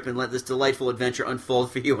the strip and let this delightful adventure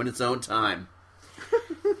unfold for you in its own time.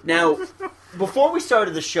 Now, before we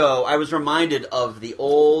started the show, I was reminded of the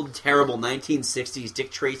old, terrible 1960s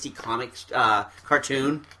Dick Tracy comic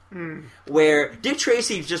cartoon, where Dick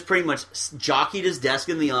Tracy just pretty much jockeyed his desk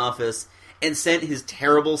in the office and sent his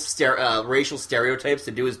terrible racial stereotypes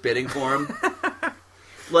to do his bidding for him.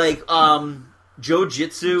 Like,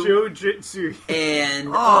 Joe-Jitsu. And...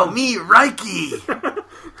 me, Reiki!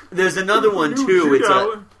 There's another one, too. It's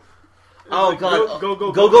a... Oh, God.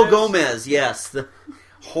 Go Gomez, yes.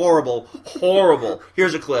 Horrible.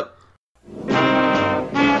 Here's a clip.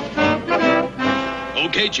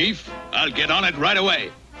 Okay, Chief. I'll get on it right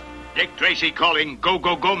away. Dick Tracy calling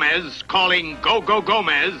Go-Go Gomez. Calling Go-Go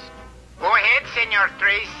Gomez. Go ahead, Senor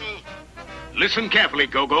Tracy. Listen carefully,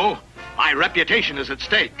 Go-Go. My reputation is at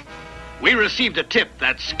stake. We received a tip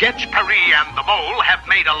that Sketch Paris and the Mole have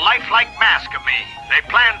made a lifelike mask of me. They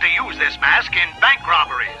plan to use this mask in bank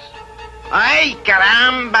robberies. Ay,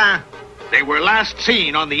 caramba! They were last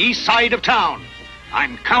seen on the east side of town.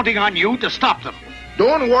 I'm counting on you to stop them.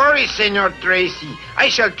 Don't worry, Senor Tracy. I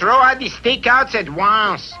shall throw out the stakeouts at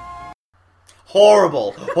once.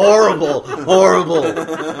 Horrible.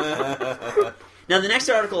 Now, the next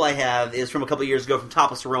article I have is from a couple years ago from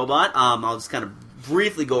Topless Robot. I'll just kind of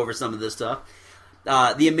briefly go over some of this stuff.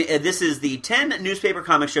 This is the 10 newspaper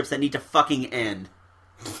comic strips that need to fucking end.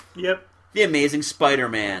 Yep. The Amazing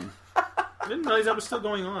Spider-Man. I didn't realize that was still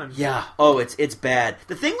going on. Yeah. Oh, it's bad.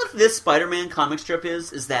 The thing with this Spider-Man comic strip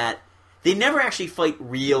is that they never actually fight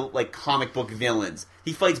real, like, comic book villains.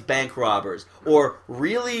 He fights bank robbers. Or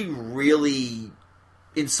really, really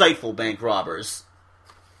insightful bank robbers.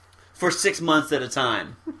 For 6 months at a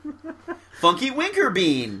time. Funky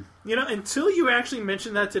Winkerbean. You know, until you actually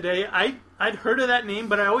mentioned that today, I'd heard of that name,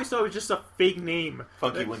 but I always thought it was just a fake name.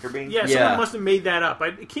 Funky Winkerbean? Yeah, someone must have made that up.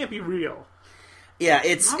 It can't be real. Yeah,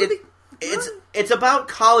 it's about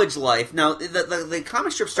college life. Now, the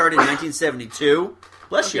comic strip started in 1972.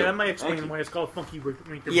 Bless you. That might explain why it's called Funky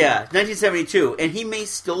Winkerbean. Yeah, 1972, and he may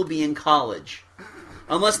still be in college.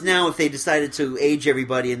 Unless now, if they decided to age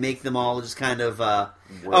everybody and make them all just kind of,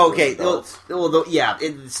 adults.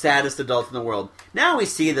 The saddest adults in the world. Now we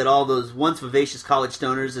see that all those once vivacious college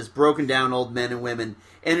stoners as broken down old men and women,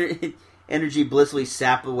 energy blissfully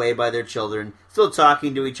sapped away by their children, still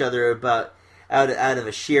talking to each other about out of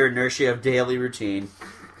a sheer inertia of daily routine.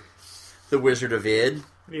 The Wizard of Id.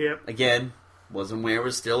 Yep. Again, wasn't where it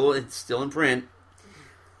was still in print.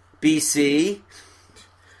 BC.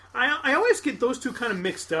 I always get those two kind of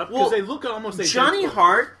mixed up because they look almost identical. Johnny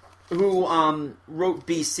Hart, who wrote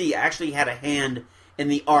BC, actually had a hand in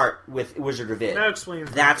the art with Wizard of Id. That explains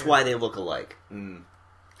that. That's why they look alike. The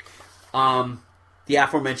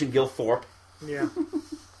aforementioned Gil Thorpe. Yeah.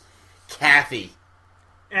 Kathy.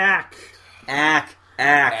 Ack.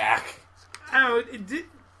 Oh,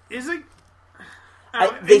 is it?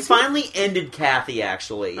 They finally ended Kathy,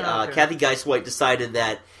 actually. Okay. Kathy Geiswhite decided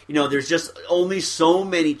that, there's just only so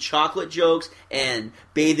many chocolate jokes and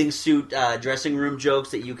bathing suit dressing room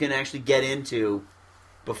jokes that you can actually get into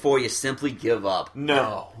before you simply give up.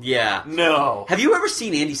 No. Yeah. No. Have you ever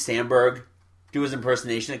seen Andy Samberg do his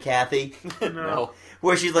impersonation of Kathy? No.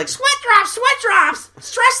 Where she's like, sweat drops,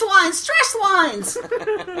 stress lines.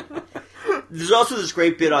 There's also this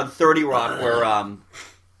great bit on 30 Rock where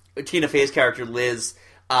Tina Fey's character, Liz,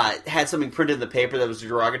 had something printed in the paper that was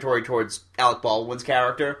derogatory towards Alec Baldwin's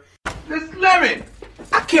character. Miss Lemon,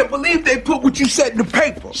 I can't believe they put what you said in the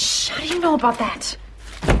paper. Shh, how do you know about that?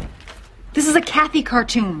 This is a Kathy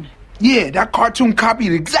cartoon. Yeah, that cartoon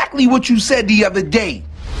copied exactly what you said the other day.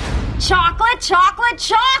 Chocolate, chocolate,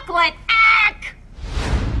 chocolate! Ack!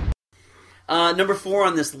 Number 4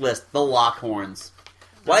 on this list, the Lockhorns.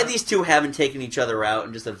 Why these two haven't taken each other out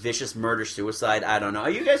in just a vicious murder-suicide, I don't know. Are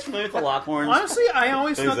you guys familiar with the Lockhorns? Honestly, I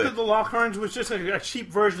always thought that the Lockhorns was just a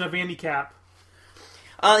cheap version of Andy Cap.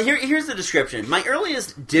 Here's the description. My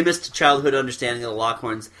earliest, dimmest childhood understanding of the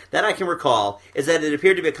Lockhorns that I can recall is that it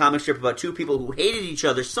appeared to be a comic strip about two people who hated each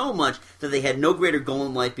other so much that they had no greater goal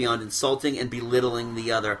in life beyond insulting and belittling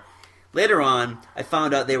the other. Later on, I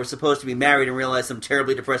found out they were supposed to be married and realized some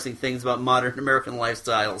terribly depressing things about modern American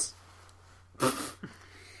lifestyles.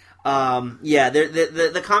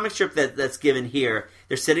 The comic strip that's given here,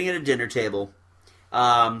 they're sitting at a dinner table,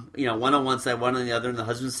 one on one side, one on the other, and the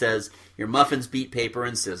husband says, "Your muffins beat paper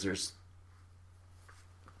and scissors."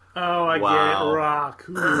 Oh, I get it. Rock.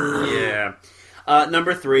 Ooh. Yeah.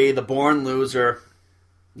 Number 3, the Born Loser.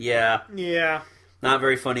 Yeah. Yeah. Not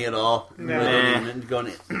very funny at all. No.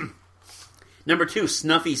 Number 2,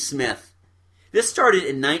 Snuffy Smith. This started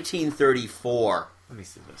in 1934. Let me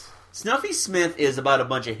see this. Snuffy Smith is about a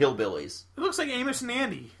bunch of hillbillies. It looks like Amos and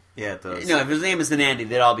Andy. Yeah, it does. No, if it was Amos and Andy,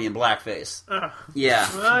 they'd all be in blackface. Yeah.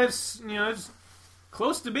 Well, it's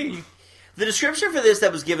close to be. The description for this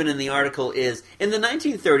that was given in the article is, in the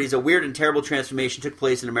 1930s, a weird and terrible transformation took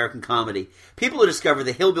place in American comedy. People had discovered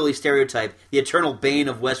the hillbilly stereotype, the eternal bane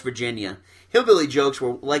of West Virginia. Hillbilly jokes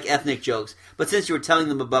were like ethnic jokes, but since you were telling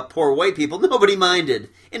them about poor white people, nobody minded.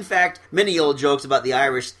 In fact, many old jokes about the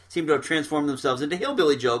Irish seem to have transformed themselves into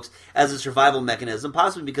hillbilly jokes as a survival mechanism,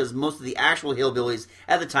 possibly because most of the actual hillbillies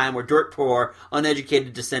at the time were dirt poor,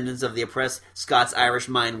 uneducated descendants of the oppressed Scots-Irish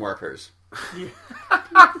mine workers.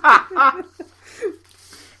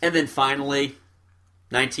 And then finally,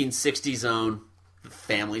 1960s own, the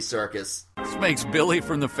Family Circus. This makes Billy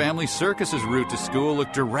from the Family Circus's route to school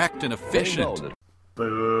look direct and efficient.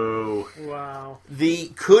 Boo. Wow.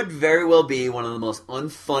 Could very well be one of the most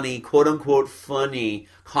unfunny, quote-unquote funny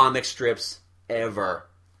comic strips ever.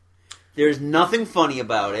 There's nothing funny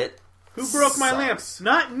about it. Who broke my lamps?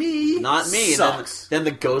 Not me. Not me. Sucks. Then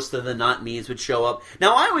the ghost of the not me's would show up.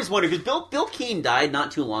 Now, I always wonder, because Bill Keane died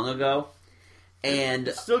not too long ago. And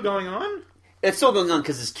it's still going on? It's still going on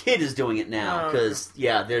because his kid is doing it now. Because,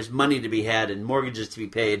 there's money to be had and mortgages to be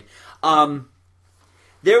paid.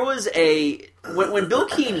 There was when Bill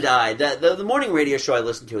Keane died, the morning radio show I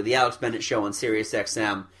listened to, the Alex Bennett Show on Sirius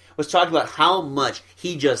XM, was talking about how much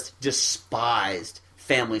he just despised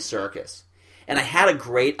Family Circus. And I had a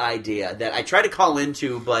great idea that I tried to call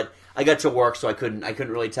into, but I got to work, so I couldn't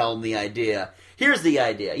really tell him the idea. Here's the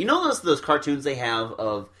idea. You know those cartoons they have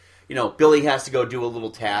of, Billy has to go do a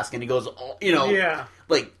little task, and he goes,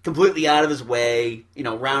 like, completely out of his way,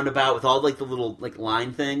 roundabout with all, like, the little, like,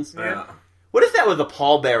 line things? Yeah. What if that were the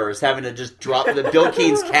pallbearers having to just drop the Bill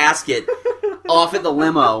Keane's casket off at the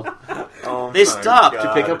limo? They stop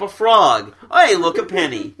to pick up a frog. Oh, hey, look, a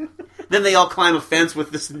penny. Then they all climb a fence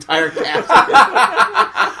with this entire casket.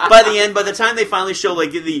 By the time they finally show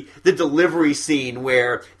like the delivery scene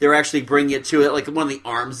where they're actually bringing it to it, like one of the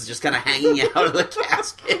arms is just kind of hanging out of the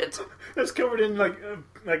casket. It's covered in like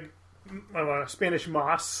Spanish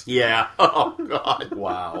moss. Yeah. Oh, God.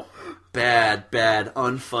 Wow. Bad.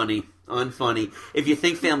 Unfunny. If you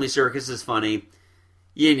think Family Circus is funny,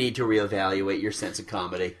 you need to reevaluate your sense of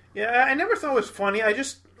comedy. Yeah, I never thought it was funny. I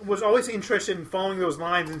just was always interested in following those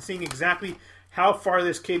lines and seeing exactly how far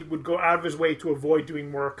this kid would go out of his way to avoid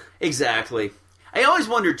doing work. Exactly. I always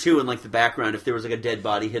wondered, too, in like the background, if there was like a dead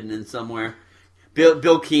body hidden in somewhere.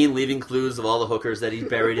 Bill Keane leaving clues of all the hookers that he's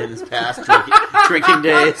buried in his past drinking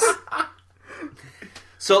days.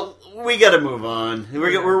 So we got to move on.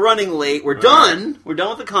 We're running late. We're done. We're done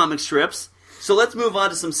with the comic strips. So let's move on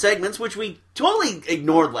to some segments, which we totally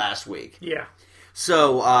ignored last week. Yeah.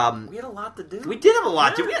 So we had a lot to do. We did have a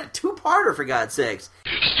lot to do. We had a two-parter, for God's sakes.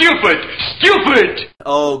 Stupid!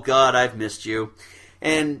 Oh, God, I've missed you.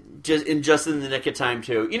 And just in the nick of time,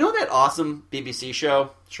 too. You know that awesome BBC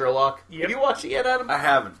show, Sherlock? Yep. Have you watched it yet, Adam? I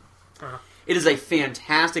haven't. It is a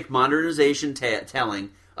fantastic modernization telling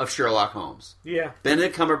of Sherlock Holmes. Yeah.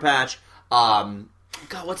 Benedict Cumberbatch.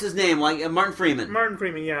 God, what's his name? Martin Freeman. Martin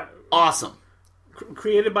Freeman, yeah. Awesome.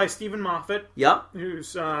 Created by Stephen Moffat. Yep.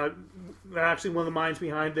 Who's actually one of the minds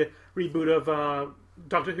behind the reboot of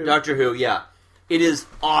Doctor Who. Doctor Who, yeah. It is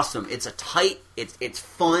awesome. It's it's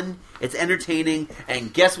fun, it's entertaining,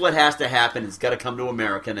 and guess what has to happen? It's got to come to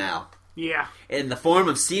America now. Yeah. In the form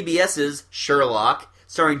of CBS's Sherlock,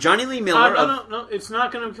 starring Johnny Lee Miller. No. It's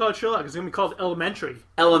not going to be called Sherlock. It's going to be called Elementary.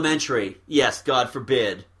 Elementary. Yes, God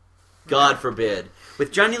forbid. God forbid.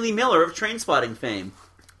 With Johnny Lee Miller of Trainspotting fame.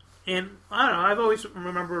 And, I don't know, I've always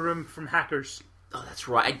remembered him from Hackers. Oh, that's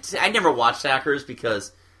right. I never watched Hackers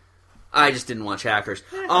because I just didn't watch Hackers.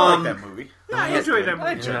 I like that movie. Yeah, I enjoyed that movie.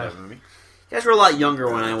 I enjoyed that movie. You guys were a lot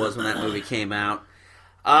younger when I was when that movie came out.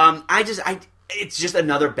 It's just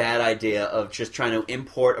another bad idea of just trying to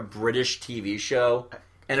import a British TV show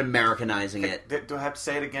and Americanizing it. Do I have to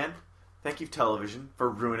say it again? Thank you, television, for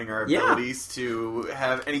ruining our abilities to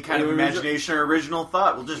have any kind of imagination or original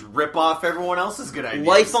thought. We'll just rip off everyone else's good ideas.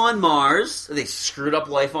 Life on Mars. They screwed up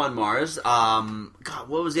Life on Mars. God,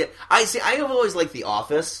 what was it? I have always liked The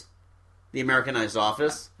Office. The Americanized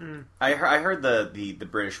Office. I heard the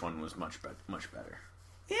British one was much better.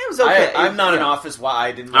 Yeah, it was okay. I'm not an Office. Why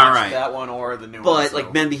I didn't watch that one or the new one. But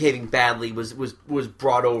like Men Behaving Badly was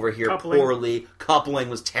brought over here poorly. Coupling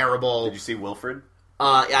was terrible. Did you see Wilfred?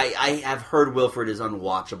 I have heard Wilfred is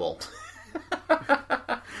unwatchable.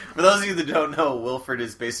 For those of you that don't know, Wilfred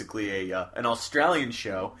is basically an Australian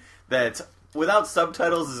show that without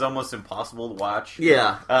subtitles is almost impossible to watch.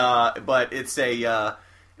 Yeah. But it's a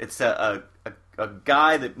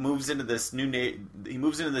guy that moves into this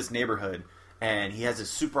neighborhood, and he has a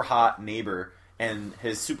super hot neighbor, and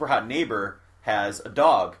his super hot neighbor has a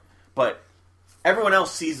dog, but everyone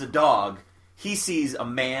else sees a dog. He sees a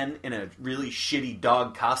man in a really shitty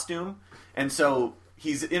dog costume, and so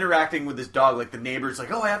he's interacting with his dog. Like, the neighbor's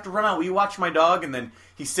like, "Oh, I have to run out. Will you watch my dog?" And then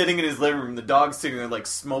he's sitting in his living room. The dog's sitting there like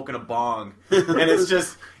smoking a bong, and it's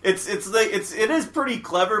just it is pretty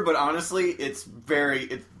clever. But honestly, it's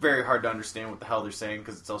very hard to understand what the hell they're saying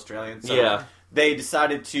because it's Australian. So they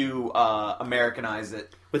decided to Americanize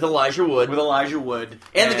it. With Elijah Wood.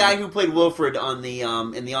 And the guy who played Wilfred on the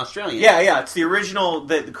in the Australian. Yeah, it's the original,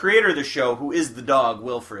 the creator of the show, who is the dog,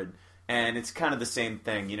 Wilfred. And it's kind of the same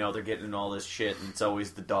thing, you know, they're getting in all this shit, and it's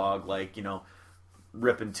always the dog, like, you know,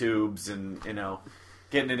 ripping tubes and, you know,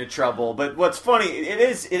 getting into trouble. But what's funny,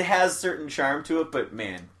 it has certain charm to it, but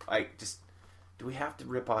man, do we have to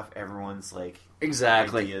rip off everyone's, like,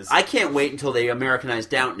 exactly ideas? I can't wait until they Americanize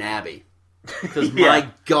Downton Abbey. Because, my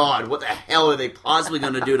God, what the hell are they possibly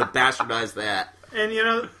going to do to bastardize that? And, you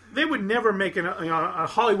know, they would never make a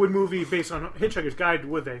Hollywood movie based on Hitchhiker's Guide,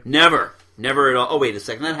 would they? Never at all. Oh, wait a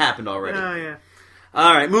second. That happened already. Oh, yeah.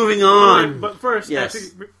 All right, moving on. But first,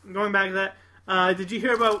 actually, going back to that, did you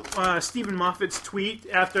hear about Stephen Moffat's tweet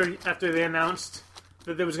after they announced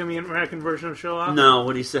that there was going to be an American version of Sherlock? No,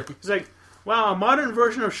 what did he say? He's like, wow, a modern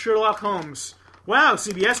version of Sherlock Holmes. Wow,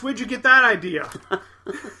 CBS, where'd you get that idea?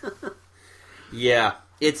 Yeah,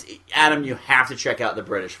 it's Adam. You have to check out the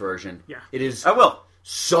British version. Yeah, it is. I will.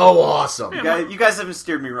 So awesome. Yeah, you guys haven't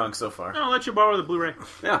steered me wrong so far. I'll let you borrow the Blu-ray.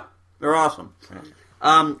 Yeah, they're awesome.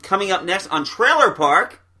 Coming up next on Trailer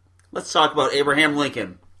Park, let's talk about Abraham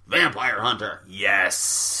Lincoln, Vampire Hunter.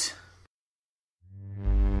 Yes.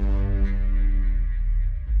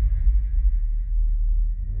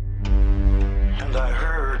 And I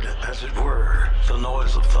heard, as it were, the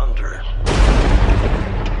noise of thunder.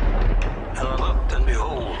 And I looked, and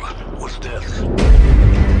behold, was death.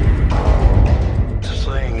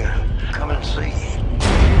 Saying, "Come and see."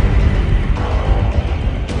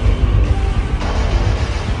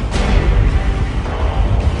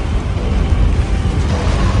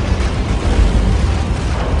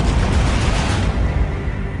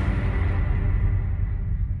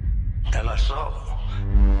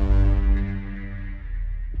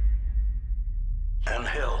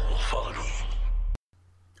 hell followed him.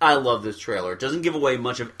 I love this trailer. It doesn't give away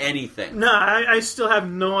much of anything. No, I still have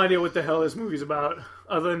no idea what the hell this movie's about,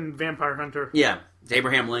 other than Vampire Hunter. Yeah, it's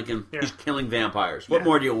Abraham Lincoln. Yeah. He's killing vampires. What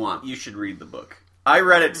more do you want? You should read the book. I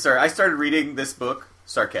read it, sir. I started reading this book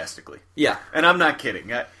sarcastically. Yeah. And I'm not kidding.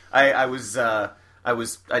 We'd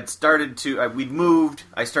moved.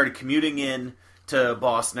 I started commuting in to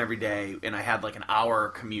Boston every day, and I had like an hour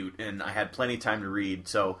commute, and I had plenty of time to read.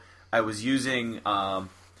 So I was using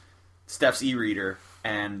Steph's e-reader,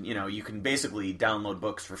 and you can basically download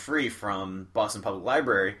books for free from Boston Public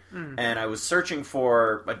Library. And I was searching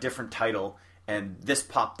for a different title, and this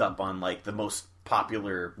popped up on like the most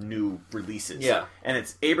popular new releases. Yeah. And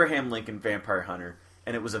it's Abraham Lincoln Vampire Hunter,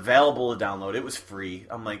 and it was available to download. It was free.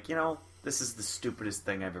 I'm like, this is the stupidest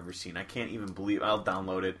thing I've ever seen. I can't even believe I'll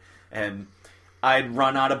download it. And I'd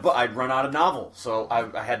run out of novel, so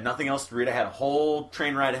I had nothing else to read. I had a whole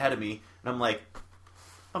train ride ahead of me, and I'm like,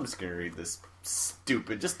 I'm just gonna read this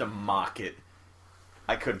stupid, just to mock it.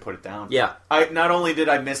 I couldn't put it down. Yeah. Not only did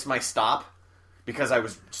I miss my stop because I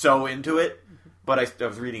was so into it, but I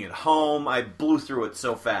was reading it at home. I blew through it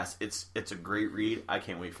so fast. It's a great read. I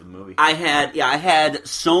can't wait for the movie. I had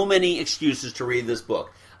so many excuses to read this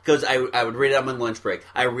book. Because I would read it on my lunch break.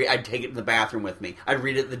 I'd take it to the bathroom with me. I'd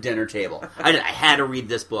read it at the dinner table. I had to read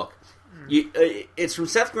this book. It's from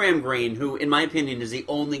Seth Graham Greene, who, in my opinion, is the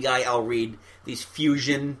only guy I'll read these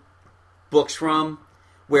fusion books from,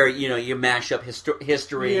 where you mash up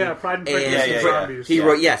history. Yeah, Pride and Prejudice and Zombies. He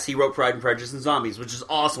wrote Pride and Prejudice and Zombies, which is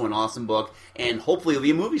also an awesome book, and hopefully it'll be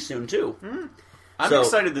a movie soon too. I'm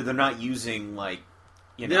excited that they're not using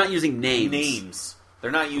they're not using names. They're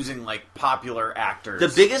not using, popular actors. The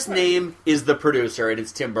biggest name is the producer, and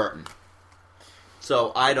it's Tim Burton.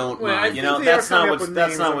 So I don't mind. That's not what's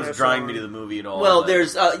drawing me to the movie at all. Well,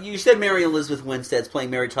 there's... you said Mary Elizabeth Winstead's playing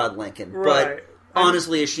Mary Todd Lincoln. Right. But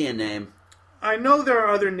honestly, is she a name? I know there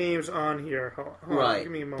are other names on here. Hold on,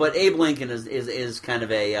 give me a moment. But Abe Lincoln is kind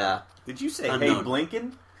of a... Did you say unknown. Abe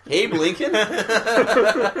Lincoln? Abe Lincoln? Did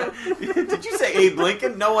you say Abe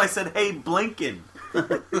Lincoln? No, I said Hey Blinken.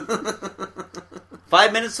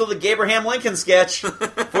 5 minutes till the Abraham Lincoln sketch.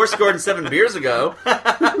 407 beers ago. All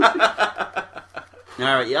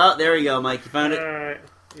right, yeah, there you go, Mike. You found it? All right.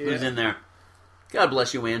 Yeah. Who's in there? God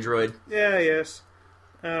bless you, Android. Yeah, yes.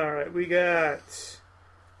 All right, we got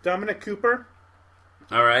Dominic Cooper.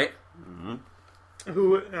 All right. Mm-hmm.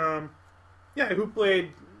 Who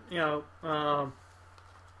played,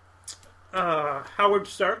 Howard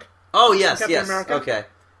Stark. Oh, yes, Captain yes. America. Okay.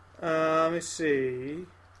 Let me see.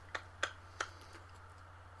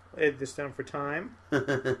 I'll edit this down for time. Well,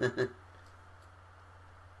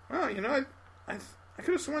 I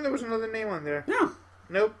could have sworn there was another name on there. No.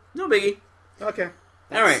 Nope. No biggie. Okay.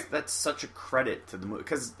 All right. That's such a credit to the movie,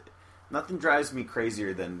 because nothing drives me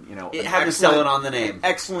crazier than having to sell it on the name.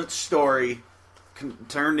 Excellent story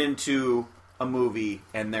turned into a movie,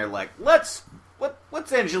 and they're like, what's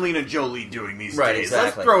Angelina Jolie doing these days? Exactly.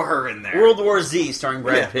 Let's throw her in there. World War Z starring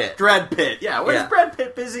Brad Pitt. Brad Pitt. Yeah, where's Brad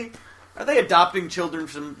Pitt busy? Are they adopting children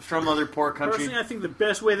from other poor countries? Personally, I think the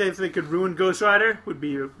best way that they could ruin Ghost Rider would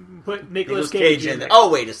be to put Nicolas Cage in there. Oh,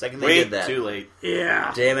 wait a second. They did that. Too late.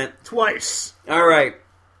 Yeah. Damn it. Twice. All right.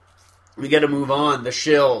 We got to move on. The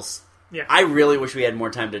Shills. Yeah. I really wish we had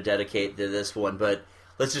more time to dedicate to this one, but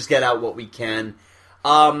let's just get out what we can.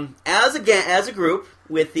 As a group,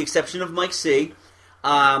 with the exception of Mike C.,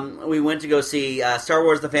 we went to go see Star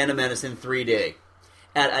Wars The Phantom Menace in 3D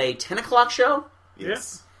at a 10 o'clock show.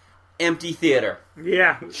 Yes. Empty theater.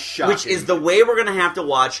 Yeah. Shocking. Which is the way we're going to have to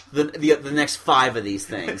watch the next 5 of these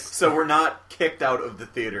things. So we're not kicked out of the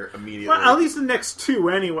theater immediately. Well, at least the next 2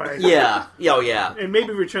 anyway. Yeah. Oh, yeah. And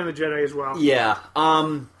maybe Return of the Jedi as well. Yeah.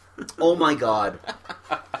 Oh, my God.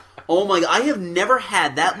 Oh, my God. I have never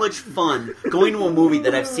had that much fun going to a movie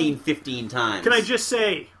that I've seen 15 times. Can I just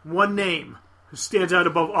say one name who stands out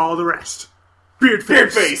above all the rest?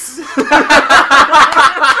 Beardface.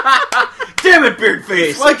 Damn it,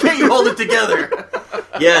 Beardface! Why can't you hold it together?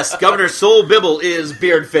 Yes, Governor Sol Bibble is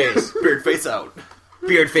Beardface. Beardface out.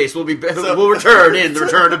 Beardface will return in the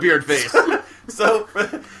Return of Beardface. So,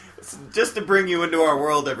 just to bring you into our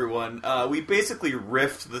world, everyone, we basically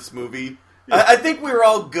riffed this movie. I think we were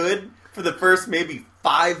all good for the first maybe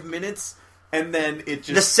 5 minutes, and then it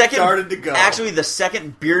just started to go. Actually, the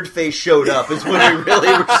second Beardface showed up is when we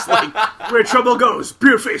really were just like... Where trouble goes,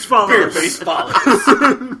 Beardface follows. Beardface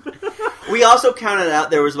follows. We also counted out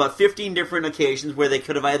there was about 15 different occasions where they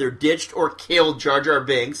could have either ditched or killed Jar Jar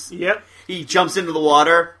Binks. Yep. He jumps into the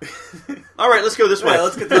water. All right, let's go this way.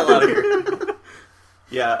 Let's get the hell out of here.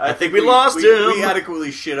 Yeah, I think we lost him. We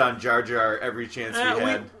adequately shit on Jar Jar every chance we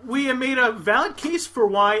had. We made a valid case for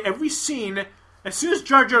why every scene, as soon as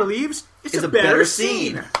Jar Jar leaves, it's a better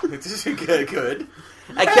scene. It's good.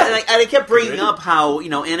 I kept bringing up how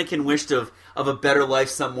Anakin wished of a better life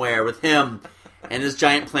somewhere with him and his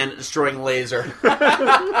giant planet-destroying laser.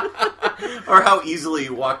 Or how easily he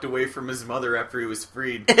walked away from his mother after he was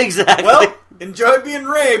freed. Exactly. Well, enjoyed being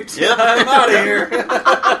raped. Yep. I'm out of here.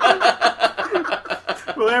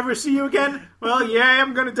 Will I ever see you again? Well, yeah,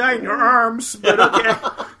 I'm going to die in your arms, but okay.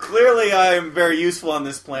 Clearly, I am very useful on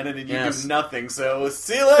this planet, and you do nothing, so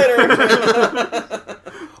see you later.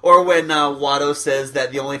 Or when Watto says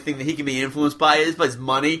that the only thing that he can be influenced by is his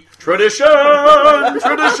money. Tradition!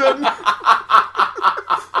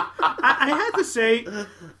 I had to say,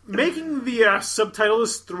 making the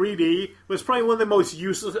subtitles 3D was probably one of the most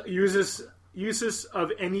uses of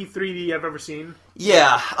any 3D I've ever seen.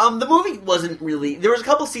 Yeah, the movie wasn't really... There was a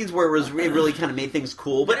couple scenes where it really kind of made things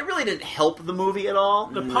cool, but it really didn't help the movie at all.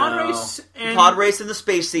 The pod race and the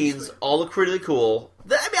space scenes all look really cool.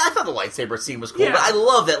 I thought the lightsaber scene was cool, Yeah. but I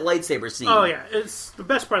love that lightsaber scene. Oh, yeah. It's the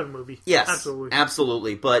best part of the movie. Yes,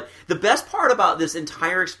 absolutely. But the best part about this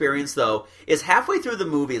entire experience, though, is halfway through the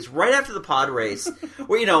movie, it's right after the pod race,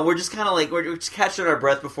 where, we're just kind of like, we're just catching our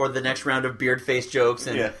breath before the next round of beard face jokes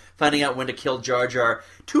and finding out when to kill Jar Jar.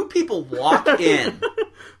 Two people walk in.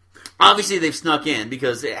 Obviously, they've snuck in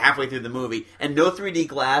because halfway through the movie, and no 3D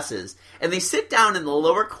glasses. And they sit down in the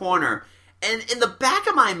lower corner. And in the back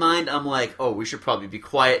of my mind, I'm like, oh, we should probably be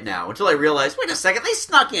quiet now. Until I realized, wait a second, they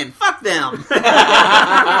snuck in. Fuck them. Because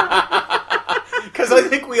I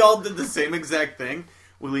think we all did the same exact thing.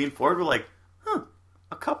 We leaned forward, we're like,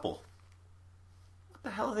 a couple. What the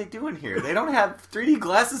hell are they doing here? They don't have 3D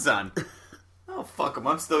glasses on. Oh, fuck them.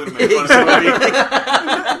 I'm still going to make fun of somebody.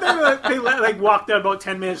 They walked out about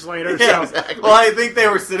 10 minutes later. Yeah, so. exactly. Well, I think they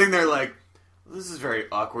were sitting there like, this is very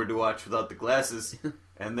awkward to watch without the glasses.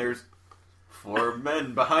 And there's 4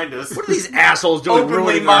 men behind us. What are these assholes doing?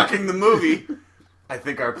 Openly mocking the movie. I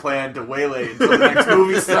think our plan to waylay until the next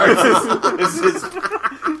movie starts is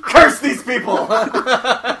curse these people.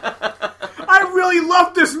 I really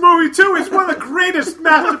love this movie too. It's one of the greatest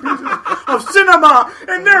masterpieces of cinema,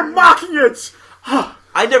 and they're mocking it.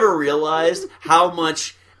 I never realized how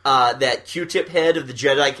much that Q-tip head of the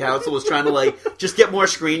Jedi Council was trying to just get more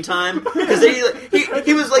screen time, because he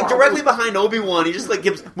was directly behind Obi-Wan. He just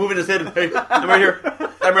keeps moving his head and, hey, I'm right here,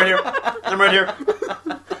 I'm right here, I'm right here.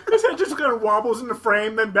 His head just kind of wobbles in the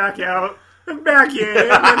frame, then back out, and back in, and then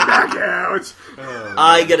back out.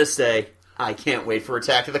 I gotta say, I can't wait for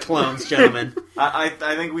Attack of the Clones, gentlemen. I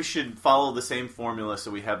think we should follow the same formula so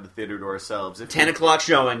we have the theater to ourselves. 10 o'clock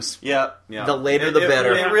showings. Yeah. The later the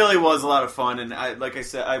better. It really was a lot of fun, and like I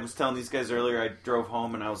said, I was telling these guys earlier, I drove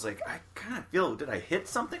home and I was like, I kind of feel, did I hit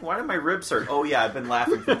something? Why did my ribs hurt? Oh yeah, I've been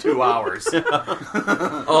laughing for 2 hours.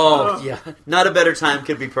 Oh, yeah. Not a better time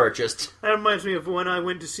could be purchased. That reminds me of when I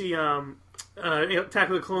went to see Attack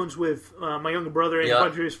of the Clones with my younger brother and a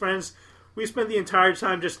bunch of his friends. We spent the entire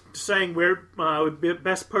time just saying where would be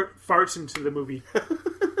best farts into the movie.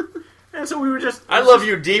 And so we were just... I love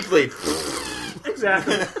you deeply.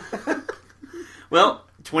 Exactly. Well,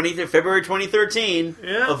 February 2013,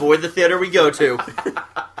 Yeah. avoid the theater we go to.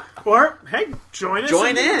 Or, hey, join us.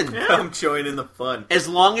 Join in. Yeah. Come join in the fun. As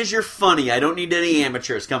long as you're funny. I don't need any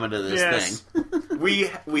amateurs coming to this thing.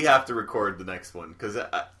 We have to record the next one, because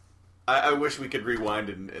I wish we could rewind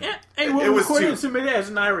and Hey, we'll record it and submit it as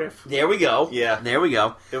an iRiff. There we go. Yeah. There we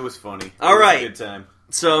go. It was funny. All right. It was a good time.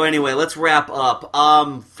 So anyway, let's wrap up.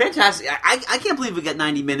 Fantastic. I can't believe we got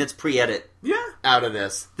 90 minutes pre-edit out of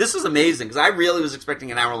this. This was amazing, because I really was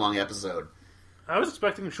expecting an hour-long episode. I was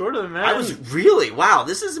expecting shorter than that. I was really, wow,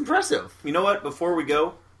 this is impressive. You know what? Before we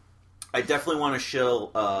go, I definitely want to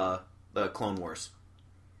shill the Clone Wars.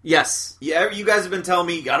 Yes. Yeah, you guys have been telling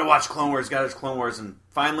me, you gotta watch Clone Wars, and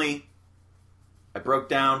finally, I broke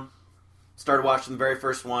down, started watching the very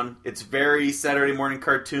first one. It's very Saturday morning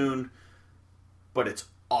cartoon, but it's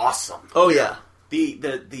awesome. Oh yeah.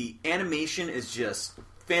 The animation is just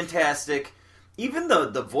fantastic. Even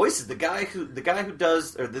the voices, the guy who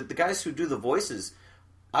does, or the guys who do the voices,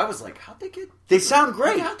 I was like, how'd they get? They sound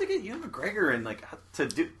great. How'd they get Ewan McGregor and to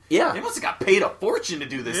do? Yeah, they must have got paid a fortune to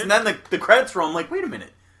do this. Yeah. And then the credits roll. I'm like, wait a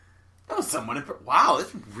minute, that was someone. Wow,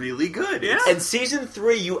 that's really good. Yeah. And season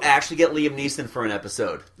 3, you actually get Liam Neeson for an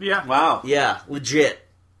episode. Yeah. Wow. Yeah, legit.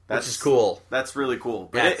 Which is cool. That's really cool.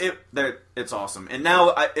 But it's awesome. And now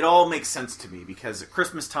it all makes sense to me, because at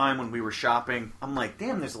Christmas time when we were shopping, I'm like,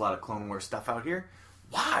 damn, there's a lot of Clone Wars stuff out here.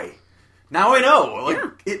 Why? Now I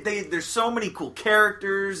know. There's so many cool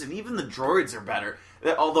characters, and even the droids are better.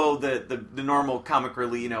 although the normal comic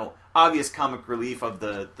relief, obvious comic relief of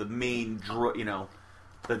the main droid,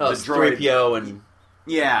 the droid 3PO and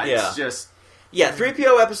it's just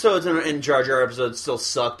 3PO episodes and Jar Jar episodes still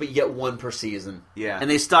suck, but you get one per season. Yeah, and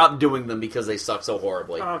they stopped doing them because they suck so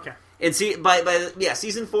horribly. Oh, okay. And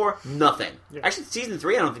season 4, nothing. Yeah. Actually, season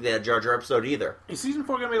 3, I don't think they had a Jar Jar episode either. Is season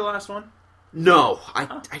 4 going to be the last one? No, I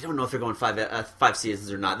don't know if they're going 5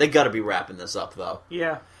 seasons or not. They got to be wrapping this up though.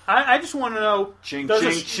 Yeah, I just want to know. Ching.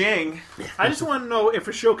 I just want to know if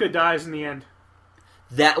Ashoka dies in the end.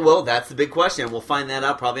 That's the big question. We'll find that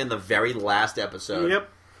out probably in the very last episode. Yep.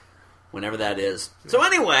 Whenever that is. So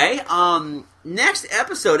anyway, next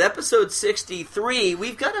episode 63,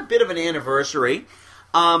 we've got a bit of an anniversary.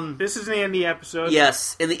 This is an Andy episode.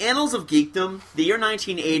 Yes. In the annals of geekdom, the year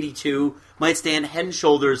 1982 might stand head and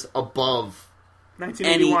shoulders above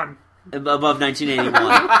 1981. Above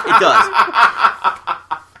 1981. It does.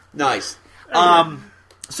 Nice.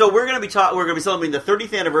 So we're going to be celebrating the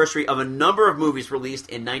 30th anniversary of a number of movies released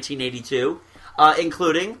in 1982,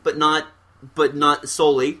 including, but not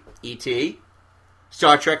solely, E.T.,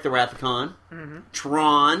 Star Trek: The Wrath of Khan,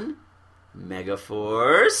 Tron,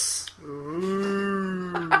 Megaforce,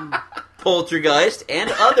 Poltergeist,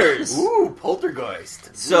 and others. Ooh,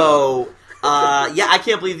 Poltergeist. So, I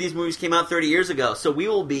can't believe these movies came out 30 years ago. So we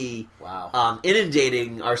will be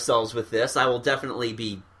inundating ourselves with this. I will definitely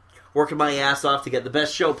be working my ass off to get the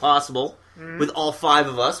best show possible with all 5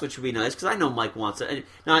 of us, which would be nice, because I know Mike wants it.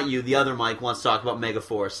 Not you, the other Mike wants to talk about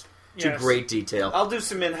Megaforce to great detail. I'll do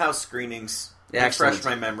some in-house screenings. Excellent. Refresh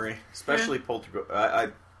my memory, especially Poltergeist.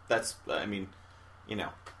 Go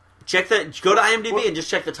to IMDb and just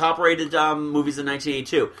check the top-rated movies in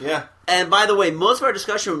 1982. Yeah. And by the way, most of our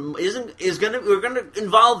discussion we're going to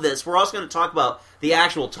involve this. We're also going to talk about the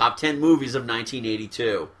actual top 10 movies of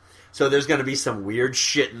 1982. So there's going to be some weird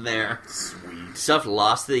shit in there. Sweet. Stuff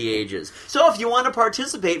lost to the ages. So if you want to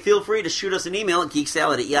participate, feel free to shoot us an email at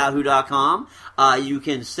geeksalad@yahoo.com. You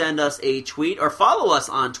can send us a tweet or follow us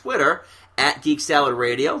on Twitter at Geek Salad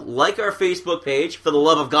Radio. Like our Facebook page. For the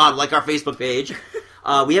love of God, like our Facebook page.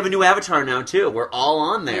 We have a new avatar now, too. We're all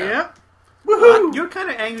on there. Yep. Woohoo! You're kind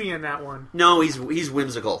of angry in that one. No, he's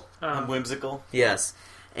whimsical. I'm whimsical? Yes.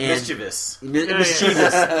 And mischievous.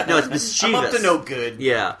 Mischievous. No, it's mischievous. I'm up to no good.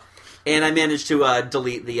 Yeah. And I managed to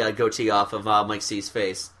delete the goatee off of Mike C's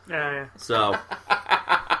face. Yeah. So,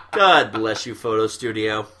 God bless you, Photo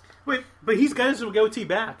Studio. Wait, but he's got his goatee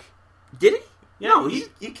back. Did he? Yeah, no, you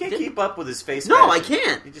can't keep up with his face. No, fashion. I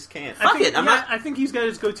can't. You just can't. I think he's got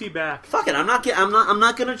his goatee back. Fuck it. I'm not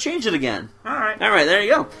going to change it again. All right. There you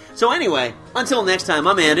go. So anyway, until next time,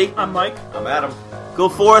 I'm Andy. I'm Mike. I'm Adam. Go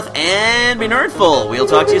forth and be nerdful. We'll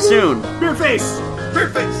talk to you soon. Beer face. Beer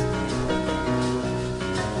face.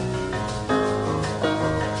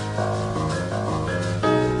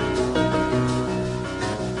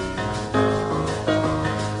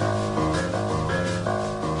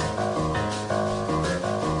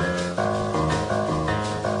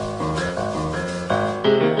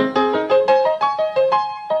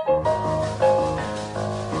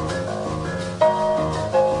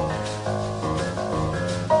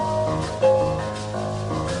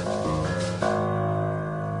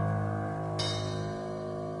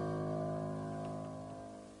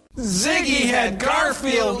 Ziggy had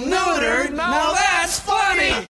Garfield neutered. Now that's funny!